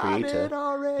Pokemon Go creator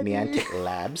Niantic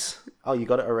Labs. Oh, you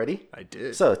got it already? I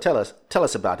did. So, tell us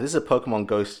about it. This is a Pokemon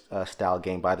Go style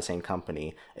game by the same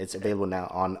company. It's available now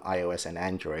on iOS and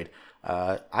Android.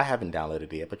 I haven't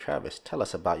downloaded it yet, but Travis, tell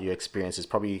us about your experiences.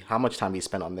 Probably how much time you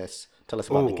spent on this. Tell us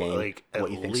about the game,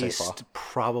 what you think so far.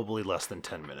 Probably less than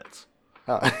 10 minutes.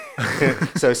 Oh.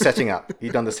 So setting up.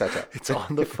 You've done the setup. It's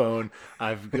on the phone.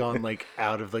 I've gone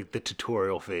out of the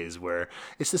tutorial phase where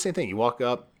it's the same thing. You walk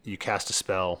up, you cast a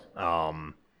spell,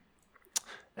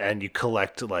 and you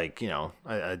collect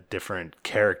different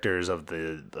characters of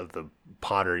the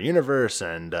Potter universe,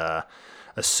 and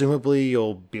assumably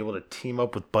you'll be able to team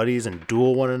up with buddies and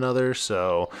duel one another.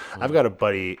 So I've got a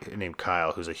buddy named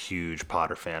Kyle who's a huge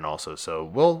Potter fan also. So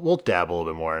we'll dabble a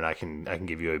little bit more, and I can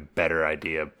give you a better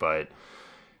idea. But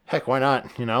heck, why not?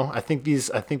 I think these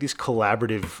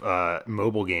collaborative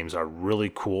mobile games are really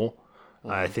cool.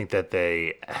 I think that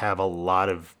they have a lot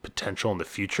of potential in the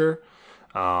future.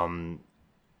 And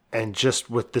just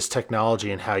with this technology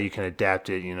and how you can adapt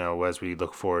it, as we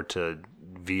look forward to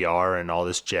VR and all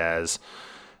this jazz,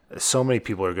 so many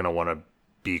people are going to want to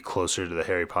be closer to the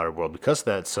Harry Potter world because of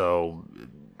that. So,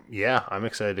 yeah, I'm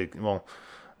excited. Well,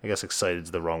 I guess excited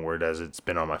is the wrong word, as it's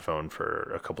been on my phone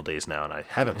for a couple days now, and I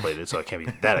haven't played it, so I can't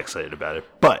be that excited about it.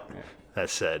 But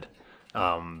that said,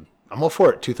 I'm all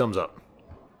for it. 2 thumbs up.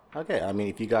 Okay, I mean,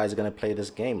 if you guys are going to play this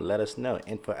game, let us know.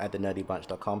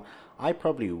 info@thenerdybunch.com. I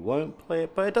probably won't play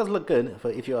it, but it does look good.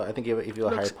 If you're, I think if you're a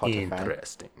Harry Looks Potter fan,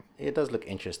 interesting. it does look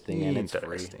interesting and it's free.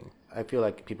 Interesting. I feel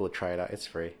like people would try it out. It's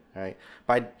free, right?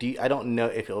 But I don't know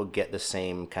if it'll get the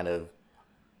same kind of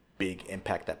big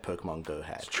impact that Pokemon Go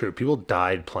had. It's true. People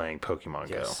died playing Pokemon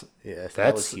Yes, Go. yes,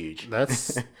 that was huge.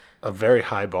 That's a very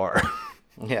high bar.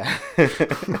 Yeah.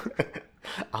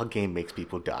 Our game makes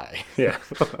people die. Yeah.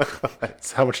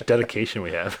 That's how much dedication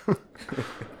we have.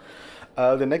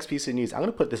 The next piece of news, I'm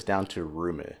going to put this down to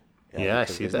rumor. Yeah, I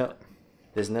because see that.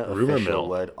 There's no Rumor official mill.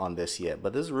 word on this yet,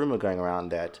 but there's a rumor going around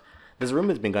that there's a rumor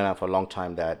that's been going on for a long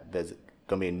time that there's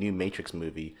going to be a new Matrix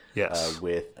movie. Yes.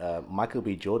 With Michael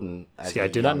B. Jordan as See, I a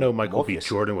did not young know Michael Morpheus. B.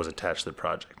 Jordan was attached to the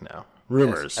project now.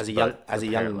 Rumors. As a but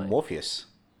young apparently. Morpheus.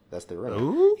 That's the rumor.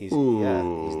 Ooh. He's the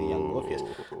young Morpheus.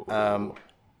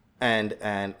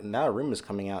 And now rumors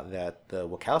coming out that the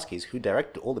Wachowskis, who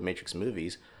directed all the Matrix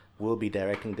movies, will be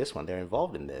directing this one. They're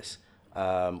involved in this.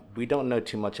 We don't know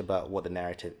too much about what the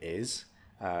narrative is.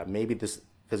 Maybe this,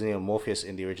 because Morpheus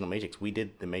in the original Matrix, we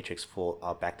did the Matrix for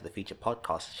our Back to the Future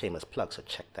podcast, shameless plug, so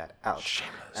check that out.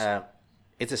 Shameless.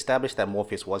 It's established that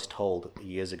Morpheus was told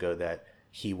years ago that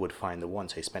he would find the one,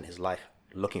 so he spent his life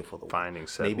looking for the Finding one.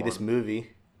 said Maybe one.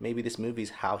 maybe this movie is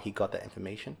how he got that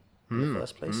information in the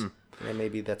first place.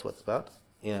 Maybe that's what it's about.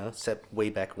 Set way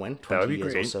back when, That would 20 be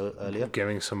years great. or so earlier.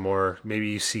 Giving some more, maybe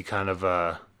you see kind of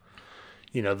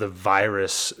the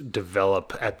virus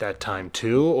develop at that time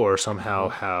too, or somehow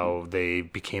how they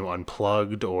became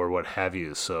unplugged or what have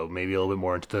you. So maybe a little bit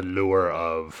more into the lure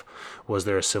of, was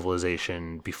there a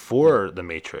civilization before the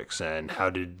Matrix, and how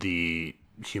did the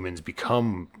humans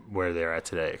become where they're at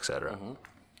today, etc.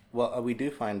 Well, we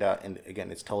do find out, and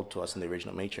again, it's told to us in the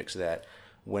original Matrix that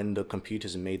when the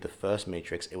computers made the first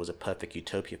Matrix, it was a perfect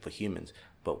utopia for humans,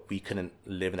 but we couldn't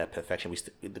live in that perfection.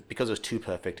 Because it was too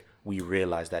perfect, we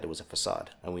realized that it was a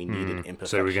facade, and we needed imperfection.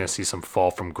 So we're going to see some fall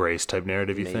from grace type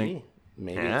narrative, you think?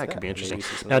 Maybe Yeah, it's it could that. be interesting. Maybe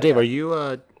something Now, like Dave, that. are you?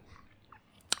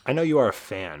 I know you are a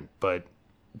fan, but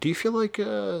do you feel like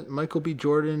Michael B.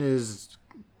 Jordan is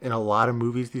in a lot of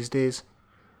movies these days?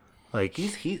 Like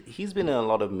He's been in a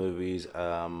lot of movies.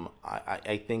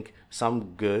 I think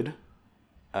some good,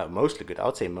 mostly good. I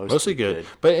would say mostly good.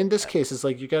 But in this case, it's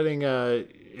like you're getting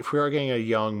if we are getting a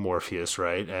young Morpheus,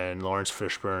 right, and Lawrence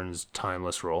Fishburne's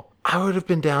timeless role, I would have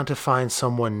been down to find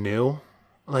someone new.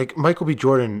 Like, Michael B.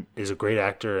 Jordan is a great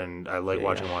actor, and I like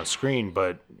watching him on screen,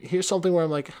 but here's something where I'm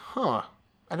like,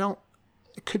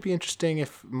 it could be interesting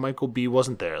if Michael B.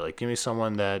 wasn't there. Like, give me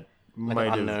someone that might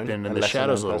have unknown, been in a the lesser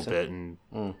shadows a known little person.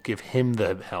 bit and give him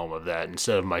the helm of that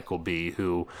instead of Michael B.,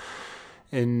 who,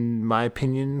 in my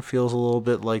opinion, feels a little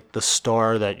bit like the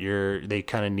star that they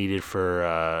kind of needed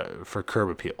for Curb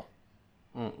Appeal.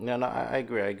 No, I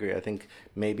agree. I think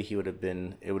maybe it would have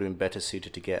been better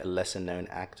suited to get a lesser known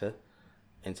actor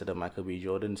instead of Michael B.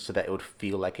 Jordan, so that it would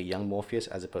feel like a young Morpheus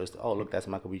as opposed to, oh, look, that's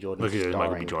Michael B. Jordan. Look at starring.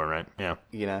 Michael B. Jordan, right?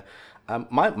 Yeah.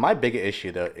 My bigger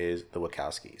issue though is the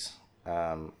Wachowskis.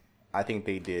 I think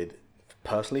they did,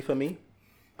 personally for me,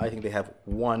 I think they have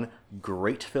one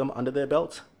great film under their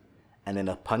belt, and then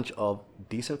a bunch of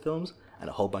decent films and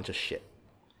a whole bunch of shit.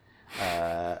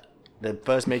 The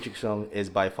first Matrix film is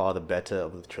by far the better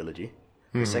of the trilogy.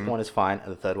 The second one is fine,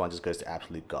 and the third one just goes to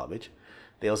absolute garbage.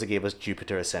 They also gave us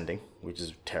Jupiter Ascending, which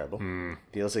is terrible.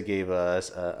 They also gave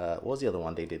us what was the other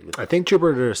one they did with? I think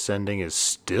Jupiter Ascending is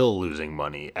still losing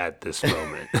money at this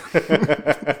moment.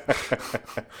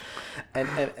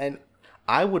 and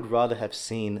I would rather have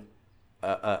seen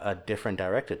a different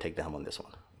director take the helm on this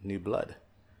one, New Blood,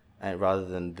 and rather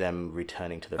than them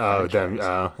returning to the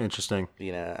franchise. Interesting. I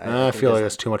I think feel like there's-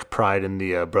 that's too much pride in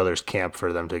the brothers' camp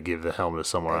for them to give the helm to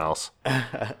someone else.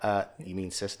 You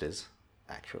mean sisters?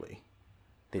 Actually,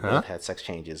 they both had sex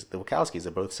changes. The Wachowskis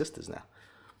are both sisters now.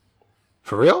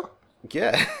 For real?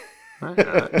 Yeah.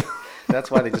 That's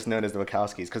why they're just known as the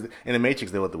Wachowskis. Because in the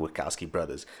Matrix, they were the Wachowski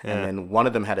brothers. And then one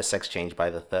of them had a sex change by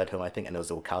the third film, I think, and it was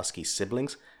the Wachowski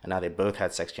siblings. And now they both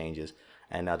had sex changes.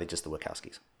 And now they're just the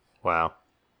Wachowskis. Wow.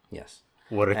 Yes.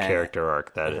 What a character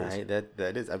arc that is. Right,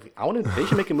 that is. They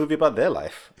should make a movie about their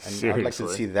life. And I'd like to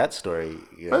Seriously. see that story.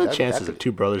 What are the chances of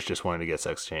two brothers just wanting to get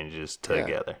sex changes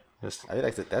together? Just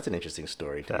I think that's an interesting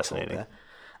story. To be told Fascinating.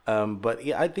 there. But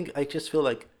yeah, I just feel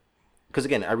like, because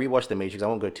again, I rewatched The Matrix. I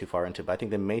won't go too far into it, but I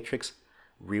think The Matrix,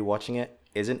 rewatching it,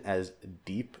 isn't as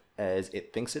deep as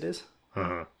it thinks it is.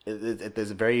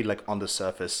 There's a very like on the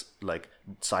surface like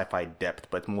sci-fi depth,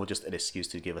 but more just an excuse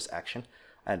to give us action,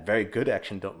 and very good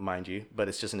action, don't mind you, but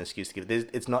it's just an excuse to give.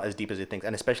 It's not as deep as it thinks,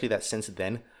 and especially that since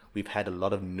then we've had a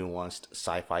lot of nuanced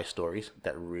sci-fi stories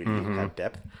that really have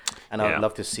depth, and I'd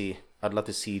love to see I'd love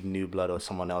to see New Blood or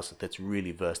someone else that's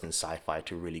really versed in sci-fi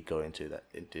to really go into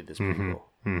this prequel.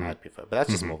 I'd prefer, but that's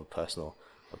just more of a personal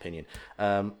opinion.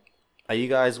 Are you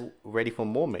guys ready for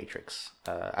more Matrix?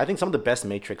 I think some of the best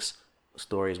Matrix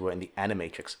stories were in the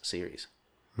Animatrix series.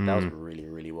 That was really,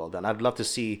 really well done. I'd love to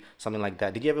see something like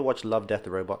that. Did you ever watch Love, Death, the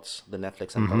Robots, the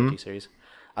Netflix anthology series?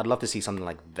 I'd love to see something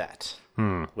like that,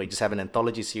 where you just have an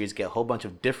anthology series, get a whole bunch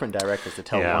of different directors to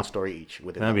tell one story each.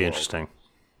 That'd be interesting.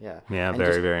 Yeah. Yeah, and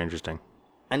very, very interesting.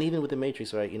 And even with the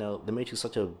Matrix, right? The Matrix is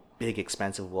such a big,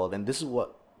 expansive world, and this is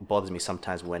what bothers me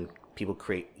sometimes when people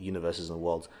create universes and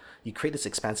worlds. You create this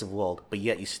expansive world, but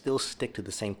yet you still stick to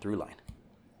the same through line.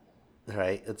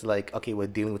 Right? It's like, okay, we're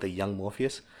dealing with a young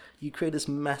Morpheus. You create this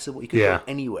massive, you can go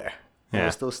anywhere. And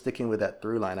we're still sticking with that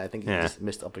through line. I think you just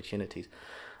missed opportunities.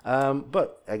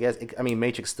 But I guess,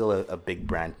 Matrix is still a big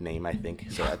brand name, I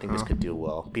think. So I think this could do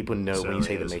well. People know when you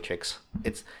say the Matrix,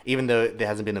 it's, even though there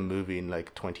hasn't been a movie in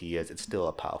like 20 years, it's still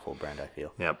a powerful brand, I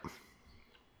feel. Yep.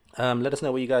 Let us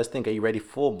know what you guys think. Are you ready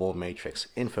for more Matrix?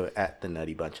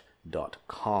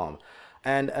 info@thenerdybunch.com.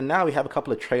 And now we have a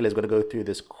couple of trailers. We're going to go through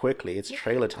this quickly. It's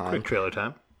trailer time. Quick trailer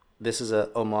time. This is a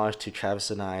homage to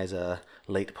Travis and I's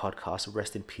late podcast.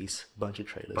 Rest in peace. Bunch of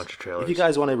trailers. If you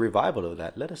guys want a revival of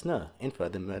that, let us know.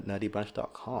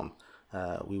 info@thenerdybunch.com.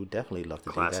 We would definitely love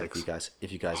to do that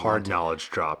if you guys hard want. Knowledge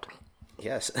dropped.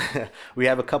 Yes. We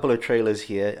have a couple of trailers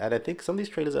here, and I think some of these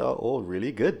trailers are all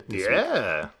really good this week.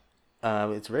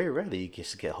 It's very rare that you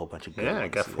just get a whole bunch of good ones. I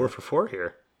got 4 for 4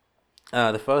 here.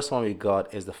 The first one we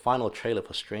got is the final trailer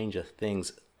for Stranger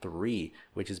Things 3,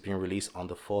 which is being released on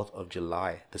the 4th of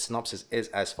July. The synopsis is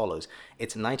as follows.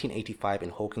 It's 1985 in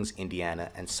Hawkins,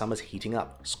 Indiana, and summer's heating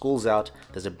up. School's out,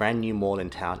 there's a brand new mall in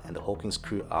town, and the Hawkins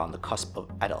crew are on the cusp of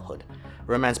adulthood.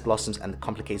 Romance blossoms and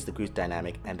complicates the group's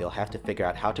dynamic, and they'll have to figure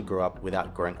out how to grow up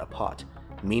without growing apart.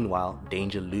 Meanwhile,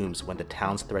 danger looms when the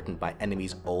town's threatened by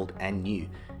enemies old and new.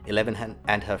 Eleven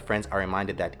and her friends are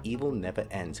reminded that evil never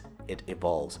ends, it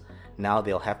evolves. Now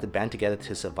they'll have to band together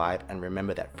to survive and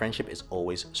remember that friendship is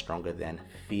always stronger than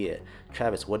fear.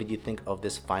 Travis, what did you think of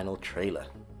this final trailer?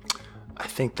 I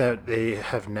think that they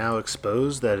have now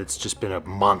exposed that it's just been a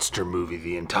monster movie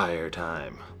the entire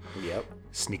time. Yep.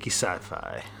 Sneaky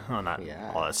sci-fi. Oh, not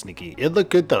all that sneaky. It looked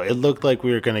good, though. It looked like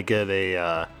we were going to get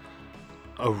a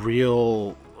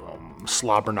real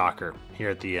slobber knocker here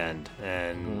at the end.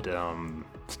 And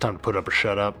it's time to put up or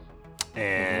shut up.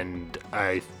 And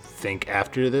I think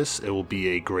after this, it will be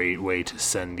a great way to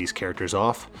send these characters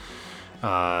off.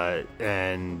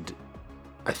 And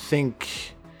I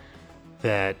think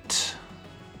that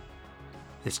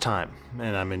it's time.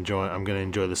 And I'm going to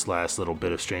enjoy this last little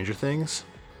bit of Stranger Things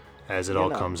as it all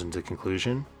comes into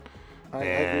conclusion.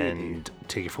 And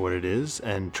take it for what it is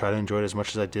and try to enjoy it as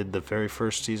much as I did the very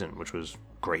first season, which was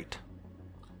great.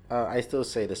 I still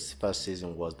say this first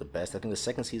season was the best. I think the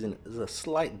second season is a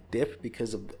slight dip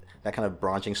because of that kind of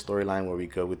branching storyline where we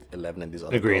go with 11 and these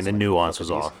other agree, and the nuance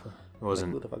was off. It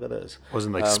wasn't, who the fuck are those?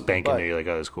 Wasn't like spanking you like,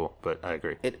 oh, it's cool, but I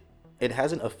agree. They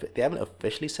haven't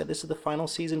officially said this is the final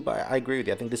season, but I agree with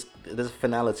you. I think there's a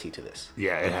finality to this.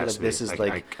 Yeah, it has to be. This is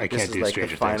I can't do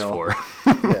Stranger Things 4.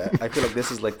 Yeah, I feel like this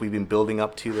is like we've been building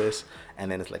up to this, and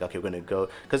then it's like, okay, we're going to go.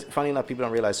 Because funny enough, people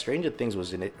don't realize Stranger Things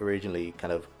was originally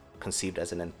kind of conceived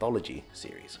as an anthology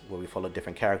series where we followed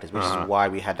different characters, which is why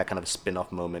we had that kind of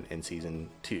spin-off moment in season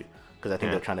 2. Because I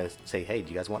think they're trying to say, hey,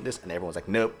 do you guys want this? And everyone's like,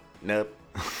 nope.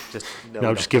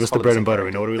 Just give us the bread and butter.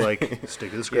 We know what we like. Stick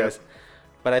to the script. Yes.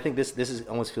 But I think this is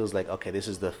almost feels like, okay, this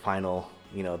is the final,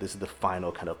 this is the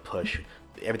final kind of push.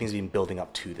 Everything's been building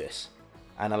up to this.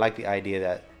 And I like the idea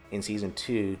that in season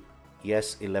 2,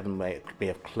 yes, 11 may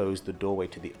have closed the doorway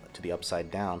to the upside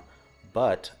down,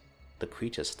 but the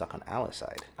creature's stuck on our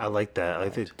side. I like that. I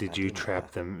like that. Did you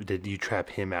trap them? Did you trap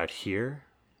him out here?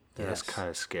 Yes. That's kind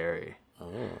of scary.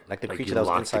 Oh, like the creature that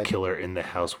was inside. The killer in the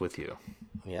house with you.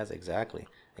 Yes, exactly.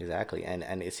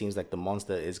 And it seems like the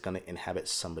monster is going to inhabit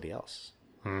somebody else.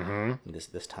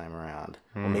 This time around,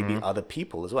 or maybe other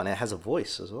people as well, and it has a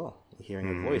voice as well. You're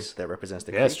hearing a voice that represents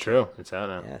the creature. Yeah, it's true. It's out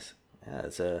now. Yes,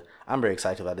 I'm very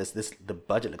excited about this. The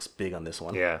budget looks big on this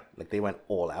one. Yeah, like they went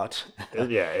all out.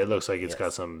 It looks like it's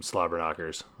got some slobber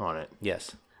knockers on it.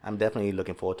 Yes, I'm definitely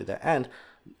looking forward to that. And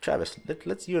Travis,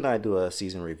 let's you and I do a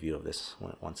season review of this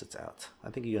once it's out.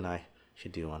 I think you and I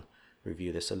should do one.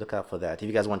 Review this, so look out for that. If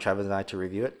you guys want Travis and I to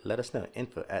review it, let us know.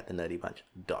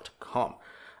 info@thenerdybunch.com.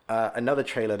 Another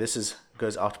trailer,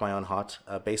 goes after my own heart,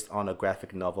 based on a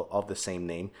graphic novel of the same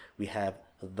name. We have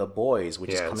The Boys,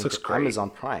 which is coming to Amazon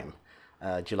Prime,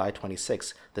 July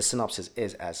 26th. The synopsis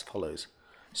is as follows.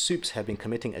 Supes have been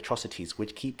committing atrocities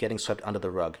which keep getting swept under the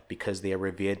rug because they are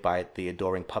revered by the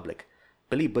adoring public.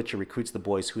 Billy Butcher recruits the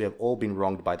boys who have all been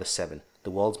wronged by the Seven, the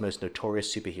world's most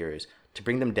notorious superheroes, to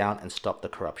bring them down and stop the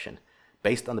corruption.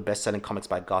 Based on the best-selling comics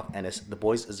by Garth Ennis, The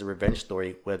Boys is a revenge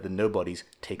story where the nobodies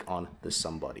take on the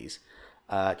somebodies.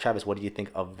 Travis, what do you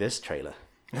think of this trailer?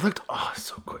 It looked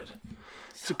so good.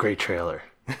 It's a great trailer.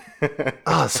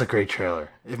 It's a great trailer.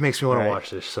 It makes me want to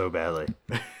watch this so badly.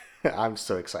 I'm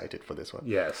so excited for this one.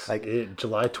 Yes,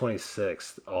 July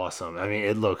 26th. Awesome. I mean,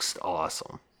 it looks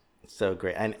awesome. So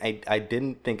great. And I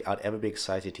didn't think I'd ever be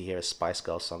excited to hear a Spice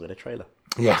Girls song in a trailer.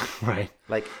 Yeah, right.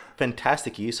 Like,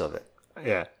 fantastic use of it.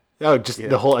 Yeah. Oh, just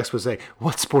the whole expose.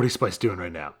 What's Sporty Spice doing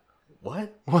right now?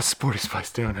 What? What's Sporty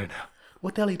Spice doing right now?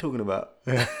 What the hell are you talking about?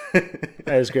 Yeah.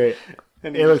 That is great.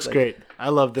 It looks great. I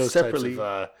love those separately,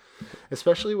 types of,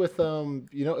 especially with,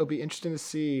 it'll be interesting to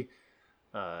see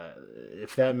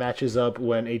if that matches up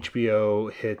when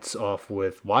HBO hits off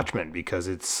with Watchmen, because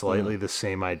it's slightly the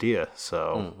same idea.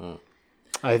 So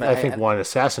I think one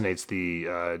assassinates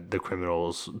the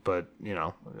criminals, but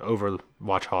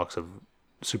Overwatch Hawks of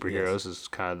superheroes is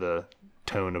kind of the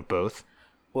tone of both.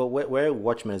 Well, where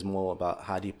Watchmen is more about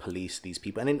how do you police these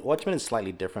people, and in Watchmen is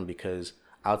slightly different because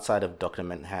outside of Dr.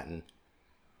 Manhattan,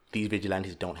 these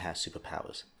vigilantes don't have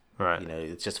superpowers. Right.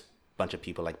 It's just a bunch of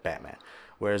people like Batman.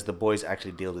 Whereas the boys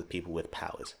actually deal with people with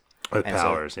powers. With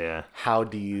powers, yeah. How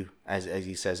do you, as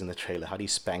he says in the trailer, how do you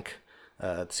spank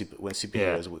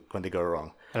superheroes when they go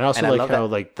wrong? And I also like how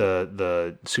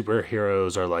the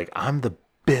superheroes are like, I'm the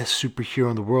best superhero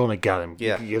in the world, and it got him.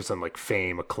 Yeah. He gives them like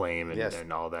fame, acclaim,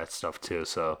 and all that stuff too.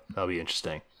 So that'll be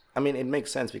interesting. I mean, it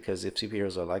makes sense because if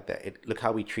superheroes are like that, look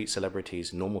how we treat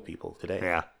celebrities, normal people today.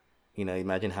 Yeah.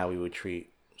 Imagine how we would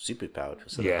treat superpowered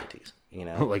celebrities.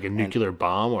 Like a nuclear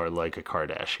bomb or like a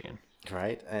Kardashian.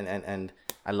 Right. And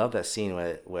I love that scene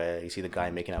where you see the guy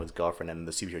making out with his girlfriend and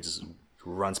the superhero just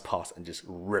runs past and just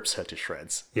rips her to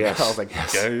shreds. Yes. I was like,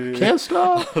 can't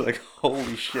stop. I was like,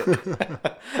 holy shit.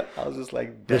 I was just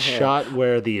like, damn. The shot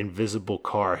where the invisible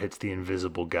car hits the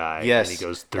invisible guy and he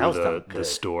goes through the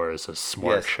store is a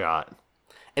smart shot.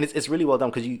 And it's really well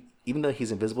done because even though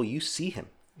he's invisible, you see him.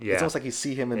 Yeah. It's almost like you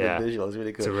see him in the visual. It's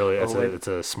really good. It's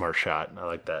a smart shot. I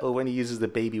like that. Oh, when he uses the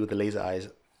baby with the laser eyes.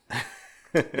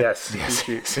 Yes.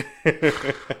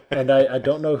 And I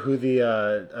don't know who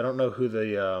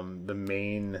the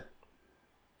main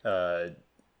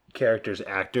character's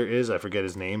actor is. I forget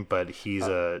his name, but he's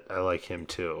I like him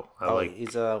too.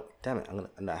 He's damn it!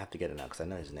 I have to get it now because I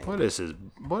know his name. What is his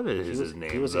name?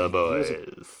 He was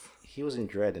in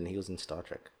Dredd and he was in Star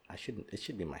Trek. It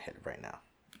should be in my head right now.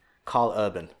 Carl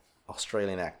Urban,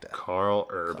 Australian actor. Carl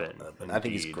Urban. I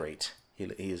think he's great. He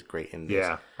is great in this.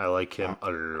 Yeah, I like him a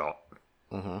lot.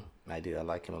 I do. I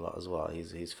like him a lot as well.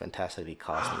 He's fantastically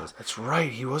cast in this. That's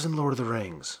right. He was in Lord of the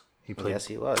Rings. Yes,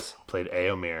 he was. Played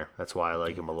Éomer. That's why I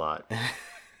like him a lot.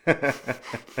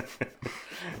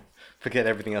 Forget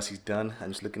everything else he's done. I'm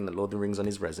just looking at Lord of the Rings on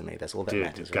his resume. That's all that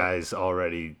matters. Dude, guy's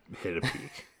already hit a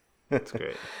peak. That's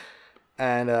great.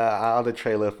 And our other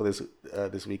trailer for this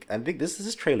week, I think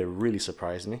this trailer really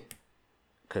surprised me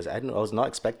because I was not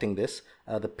expecting this.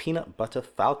 The Peanut Butter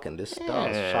Falcon. This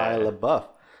stars Shia LaBeouf.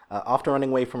 After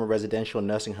running away from a residential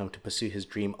nursing home to pursue his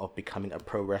dream of becoming a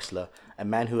pro wrestler, a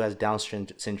man who has Down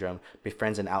syndrome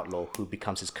befriends an outlaw who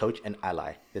becomes his coach and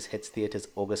ally. This hits theaters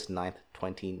August 9th,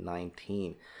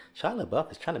 2019. Shia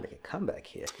LaBeouf is trying to make a comeback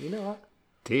here. You know what?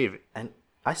 Dave. And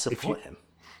I support him.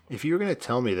 If you were going to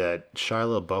tell me that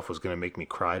Shia LaBeouf was going to make me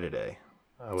cry today,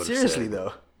 I would have Seriously, said,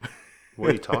 though. What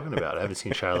are you talking about? I haven't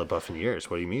seen Shia LaBeouf in years.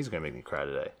 What do you mean he's going to make me cry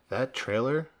today? That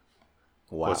trailer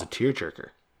was a tearjerker.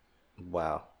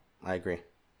 Wow. I agree.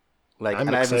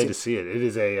 I'm excited to see it. It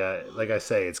is like I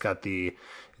say, it's got the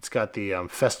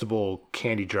festival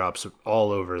candy drops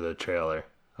all over the trailer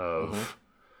of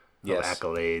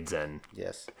accolades, and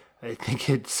I think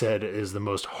it said it is the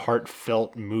most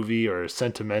heartfelt movie or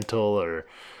sentimental, or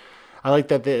I like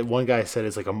that one guy said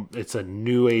it's a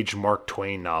new age Mark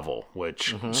Twain novel,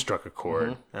 which struck a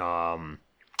chord.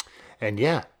 And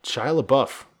yeah, Shia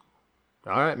LaBeouf.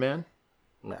 All right, man.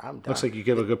 I'm down. Looks like you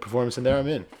give a good performance in there. I'm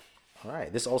in. All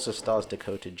right. This also stars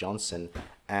Dakota Johnson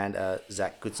and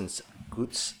Zach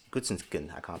Gutsenskind.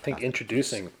 I think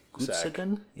introducing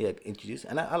Gutsenskind. Yeah, introduced.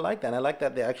 And I like that. And I like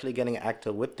that they're actually getting an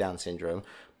actor with Down syndrome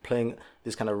playing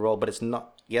this kind of role. But it's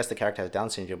not. Yes, the character has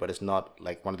Down syndrome, but it's not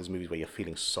like one of those movies where you're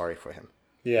feeling sorry for him.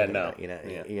 Yeah, no.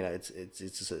 It's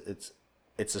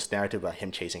this narrative about him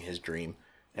chasing his dream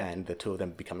and the two of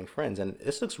them becoming friends. And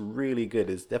this looks really good.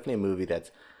 It's definitely a movie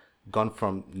that's gone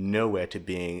from nowhere to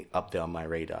being up there on my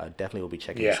radar. I definitely will be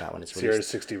checking this out when it's released. 0 to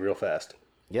 60 real fast.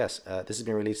 Yes, this has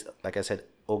been released, like I said,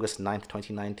 August 9th,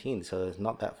 2019, so it's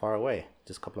not that far away,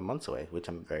 just a couple of months away, which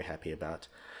I'm very happy about.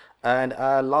 And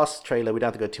last trailer, we don't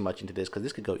have to go too much into this because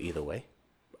this could go either way.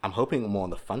 I'm hoping more on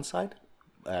the fun side.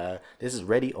 This is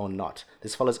Ready or Not.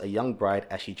 This follows a young bride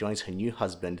as she joins her new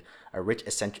husband,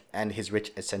 and his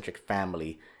rich eccentric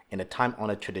family in a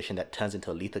time-honored tradition that turns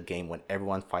into a lethal game when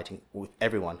everyone fighting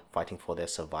for their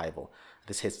survival.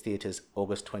 This hits theaters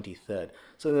August 23rd.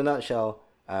 So in a nutshell,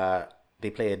 they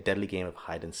play a deadly game of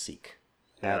hide and seek.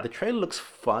 The trailer looks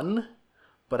fun,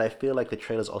 but I feel like the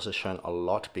trailer's also showing a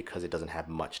lot because it doesn't have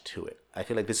much to it. I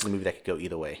feel like this is a movie that could go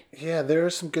either way. Yeah, there are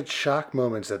some good shock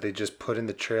moments that they just put in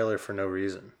the trailer for no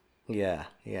reason. Yeah.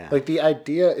 Like, the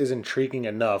idea is intriguing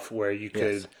enough where you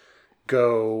could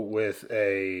go with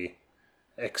a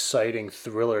exciting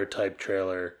thriller type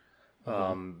trailer,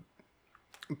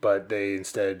 but they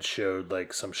instead showed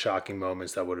like some shocking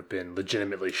moments that would have been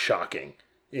legitimately shocking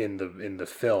in the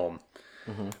film.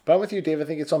 But I'm with you, Dave. I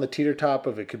think it's on the teeter top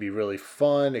of it could be really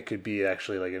fun. It could be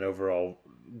actually like an overall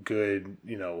good,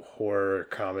 horror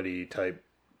comedy type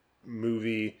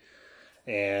movie.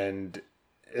 And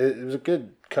it was a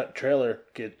good cut trailer.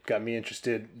 It got me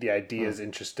interested. The idea is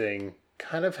interesting.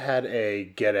 Kind of had a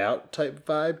Get Out type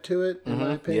vibe to it, in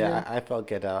my opinion. Yeah, I felt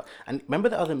Get Out. And remember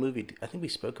the other movie? I think we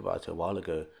spoke about it a while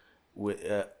ago.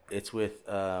 It's with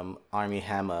Armie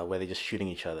Hammer, where they're just shooting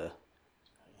each other.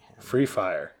 Free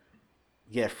Fire.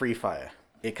 Yeah, Free Fire.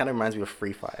 It kind of reminds me of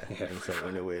Free Fire. Yeah,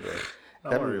 In a weird way.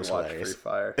 I want to watch Free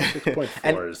Fire.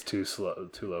 6.4 is too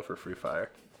low for Free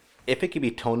Fire. If it could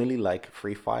be tonally like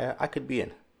Free Fire, I could be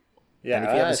in. Yeah, and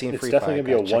if you haven't seen it's Free definitely Fire,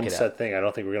 gonna be a one check it set out. thing. I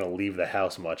don't think we're gonna leave the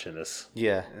house much in this.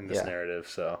 Yeah. Narrative.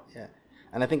 So Yeah.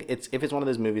 And I think if it's one of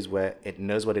those movies where it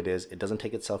knows what it is, it doesn't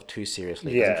take itself too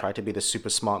seriously, it Yeah. doesn't try to be the super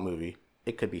smart movie,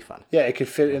 it could be fun. yeah, it could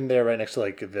fit in there right next to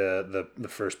like the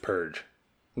first Purge.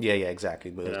 Yeah,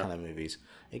 exactly. With those kind of movies.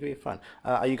 It could be fun.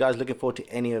 Are you guys looking forward to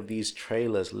any of these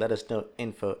trailers? Let us know.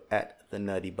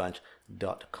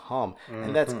 info@thenerdybunch.com.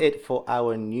 And that's it for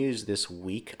our news this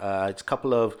week. It's a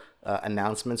couple of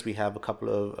announcements. We have a couple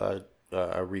of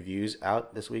reviews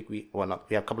out this week. We have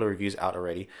a couple of reviews out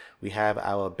already. We have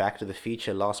our Back to the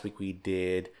Feature. Last week we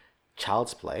did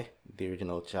Child's Play, the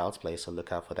original Child's Play, so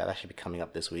look out for that. That should be coming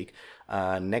up this week.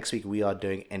 Next week we are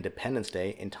doing Independence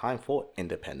Day in time for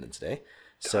Independence Day.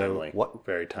 Timely. So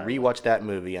Very timely. rewatch that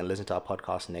movie and listen to our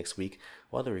podcast next week.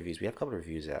 What other reviews? We have a couple of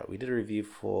reviews out. We did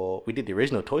the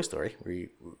original Toy Story. We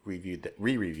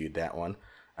re-reviewed that one.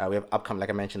 We have upcoming, like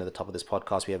I mentioned at the top of this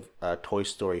podcast, we have Toy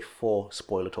Story 4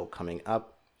 spoiler talk coming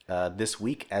up. This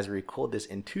week, as we record this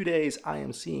in 2 days, I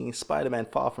am seeing Spider-Man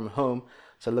Far From Home.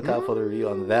 So look out for the review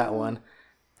on that one.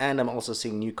 And I'm also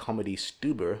seeing new comedy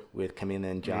Stuber with Camila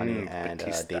and Johnny and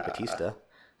Dave Bautista.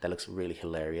 That looks really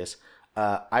hilarious.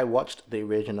 I watched the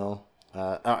original.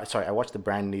 I watched the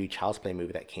brand new Child's Play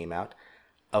movie that came out.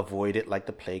 Avoid it like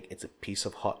the plague. It's a piece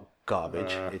of hot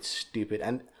garbage. It's stupid.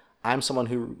 And I'm someone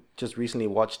who just recently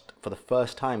watched for the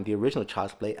first time the original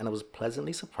Child's Play, and I was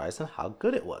pleasantly surprised at how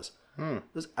good it was.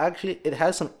 It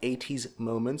has some 80s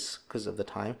moments because of the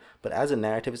time, but as a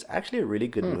narrative, it's actually a really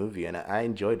good movie, and I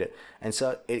enjoyed it. And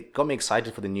so it got me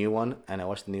excited for the new one, and I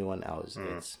watched the new one.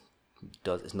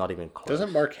 It's not even close.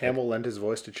 Doesn't Mark Hamill lend his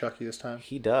voice to Chucky this time?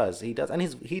 He does, and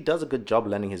he does a good job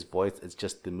lending his voice. It's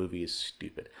just the movie is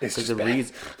stupid. It's just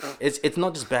bad. It's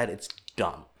not just bad. It's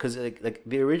dumb because like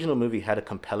the original movie had a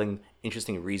compelling,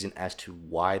 interesting reason as to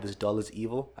why this doll is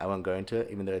evil. I won't go into it,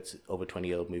 even though it's over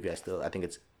 20-year-old movie. I think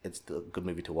it's still a good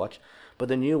movie to watch. But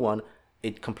the new one,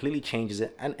 it completely changes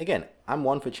it. And again, I'm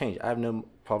one for change. I have no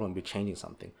problem with changing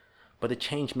something, but the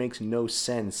change makes no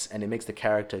sense, and it makes the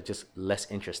character just less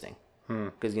interesting.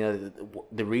 Because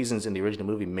the reasons in the original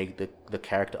movie make the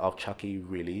character of Chucky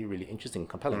really, really interesting,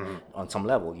 compelling on some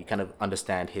level. You kind of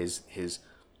understand his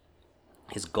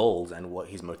goals and what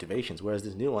his motivations. Whereas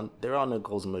this new one, there are no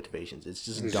goals and motivations. It's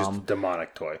just It's dumb. just a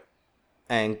demonic toy.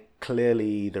 And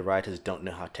clearly, the writers don't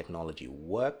know how technology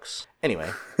works.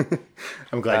 Anyway.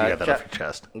 I'm glad you got that off your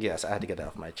chest. Yes, I had to get that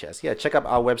off my chest. Yeah, check out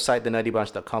our website,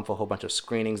 thenerdybunch.com, for a whole bunch of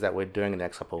screenings that we're doing in the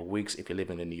next couple of weeks. If you live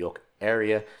in the New York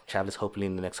area, travelers, hopefully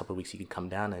in the next couple of weeks, you can come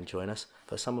down and join us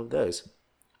for some of those.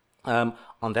 On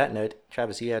that note,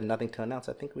 Travis, you had nothing to announce.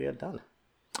 I think we are done.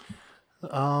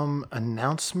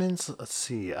 Announcements. Let's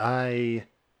see. I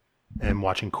am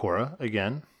watching Korra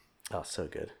again, Oh, so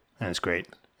good. and it's great.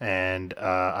 And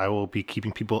I will be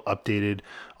keeping people updated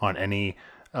on any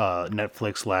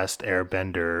Netflix Last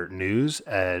Airbender news.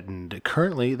 And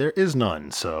currently, there is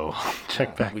none. So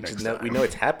check back We next just know, time. we know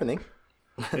it's happening.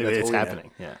 It's all we know.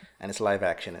 happening. Yeah. And it's live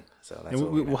action. So that's And all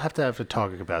we know. we'll have to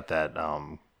talk about that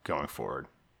going forward.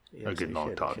 A good we long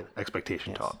should, talk, we should.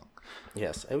 expectation talk.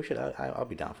 Yes, we should. I'll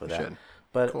be down for that. should.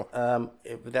 But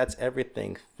if that's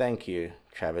everything, thank you,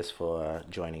 Travis, for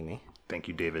joining me. Thank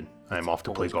you, David. I'm off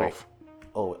to play Always great. golf.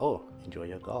 Oh, enjoy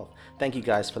your golf. Thank you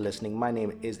guys for listening. My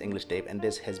name is English Dave, and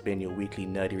this has been your weekly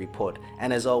nerdy report.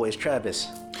 And as always, Travis,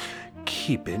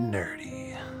 Keep it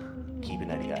nerdy. keep it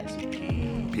nerdy,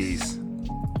 guys. Peace.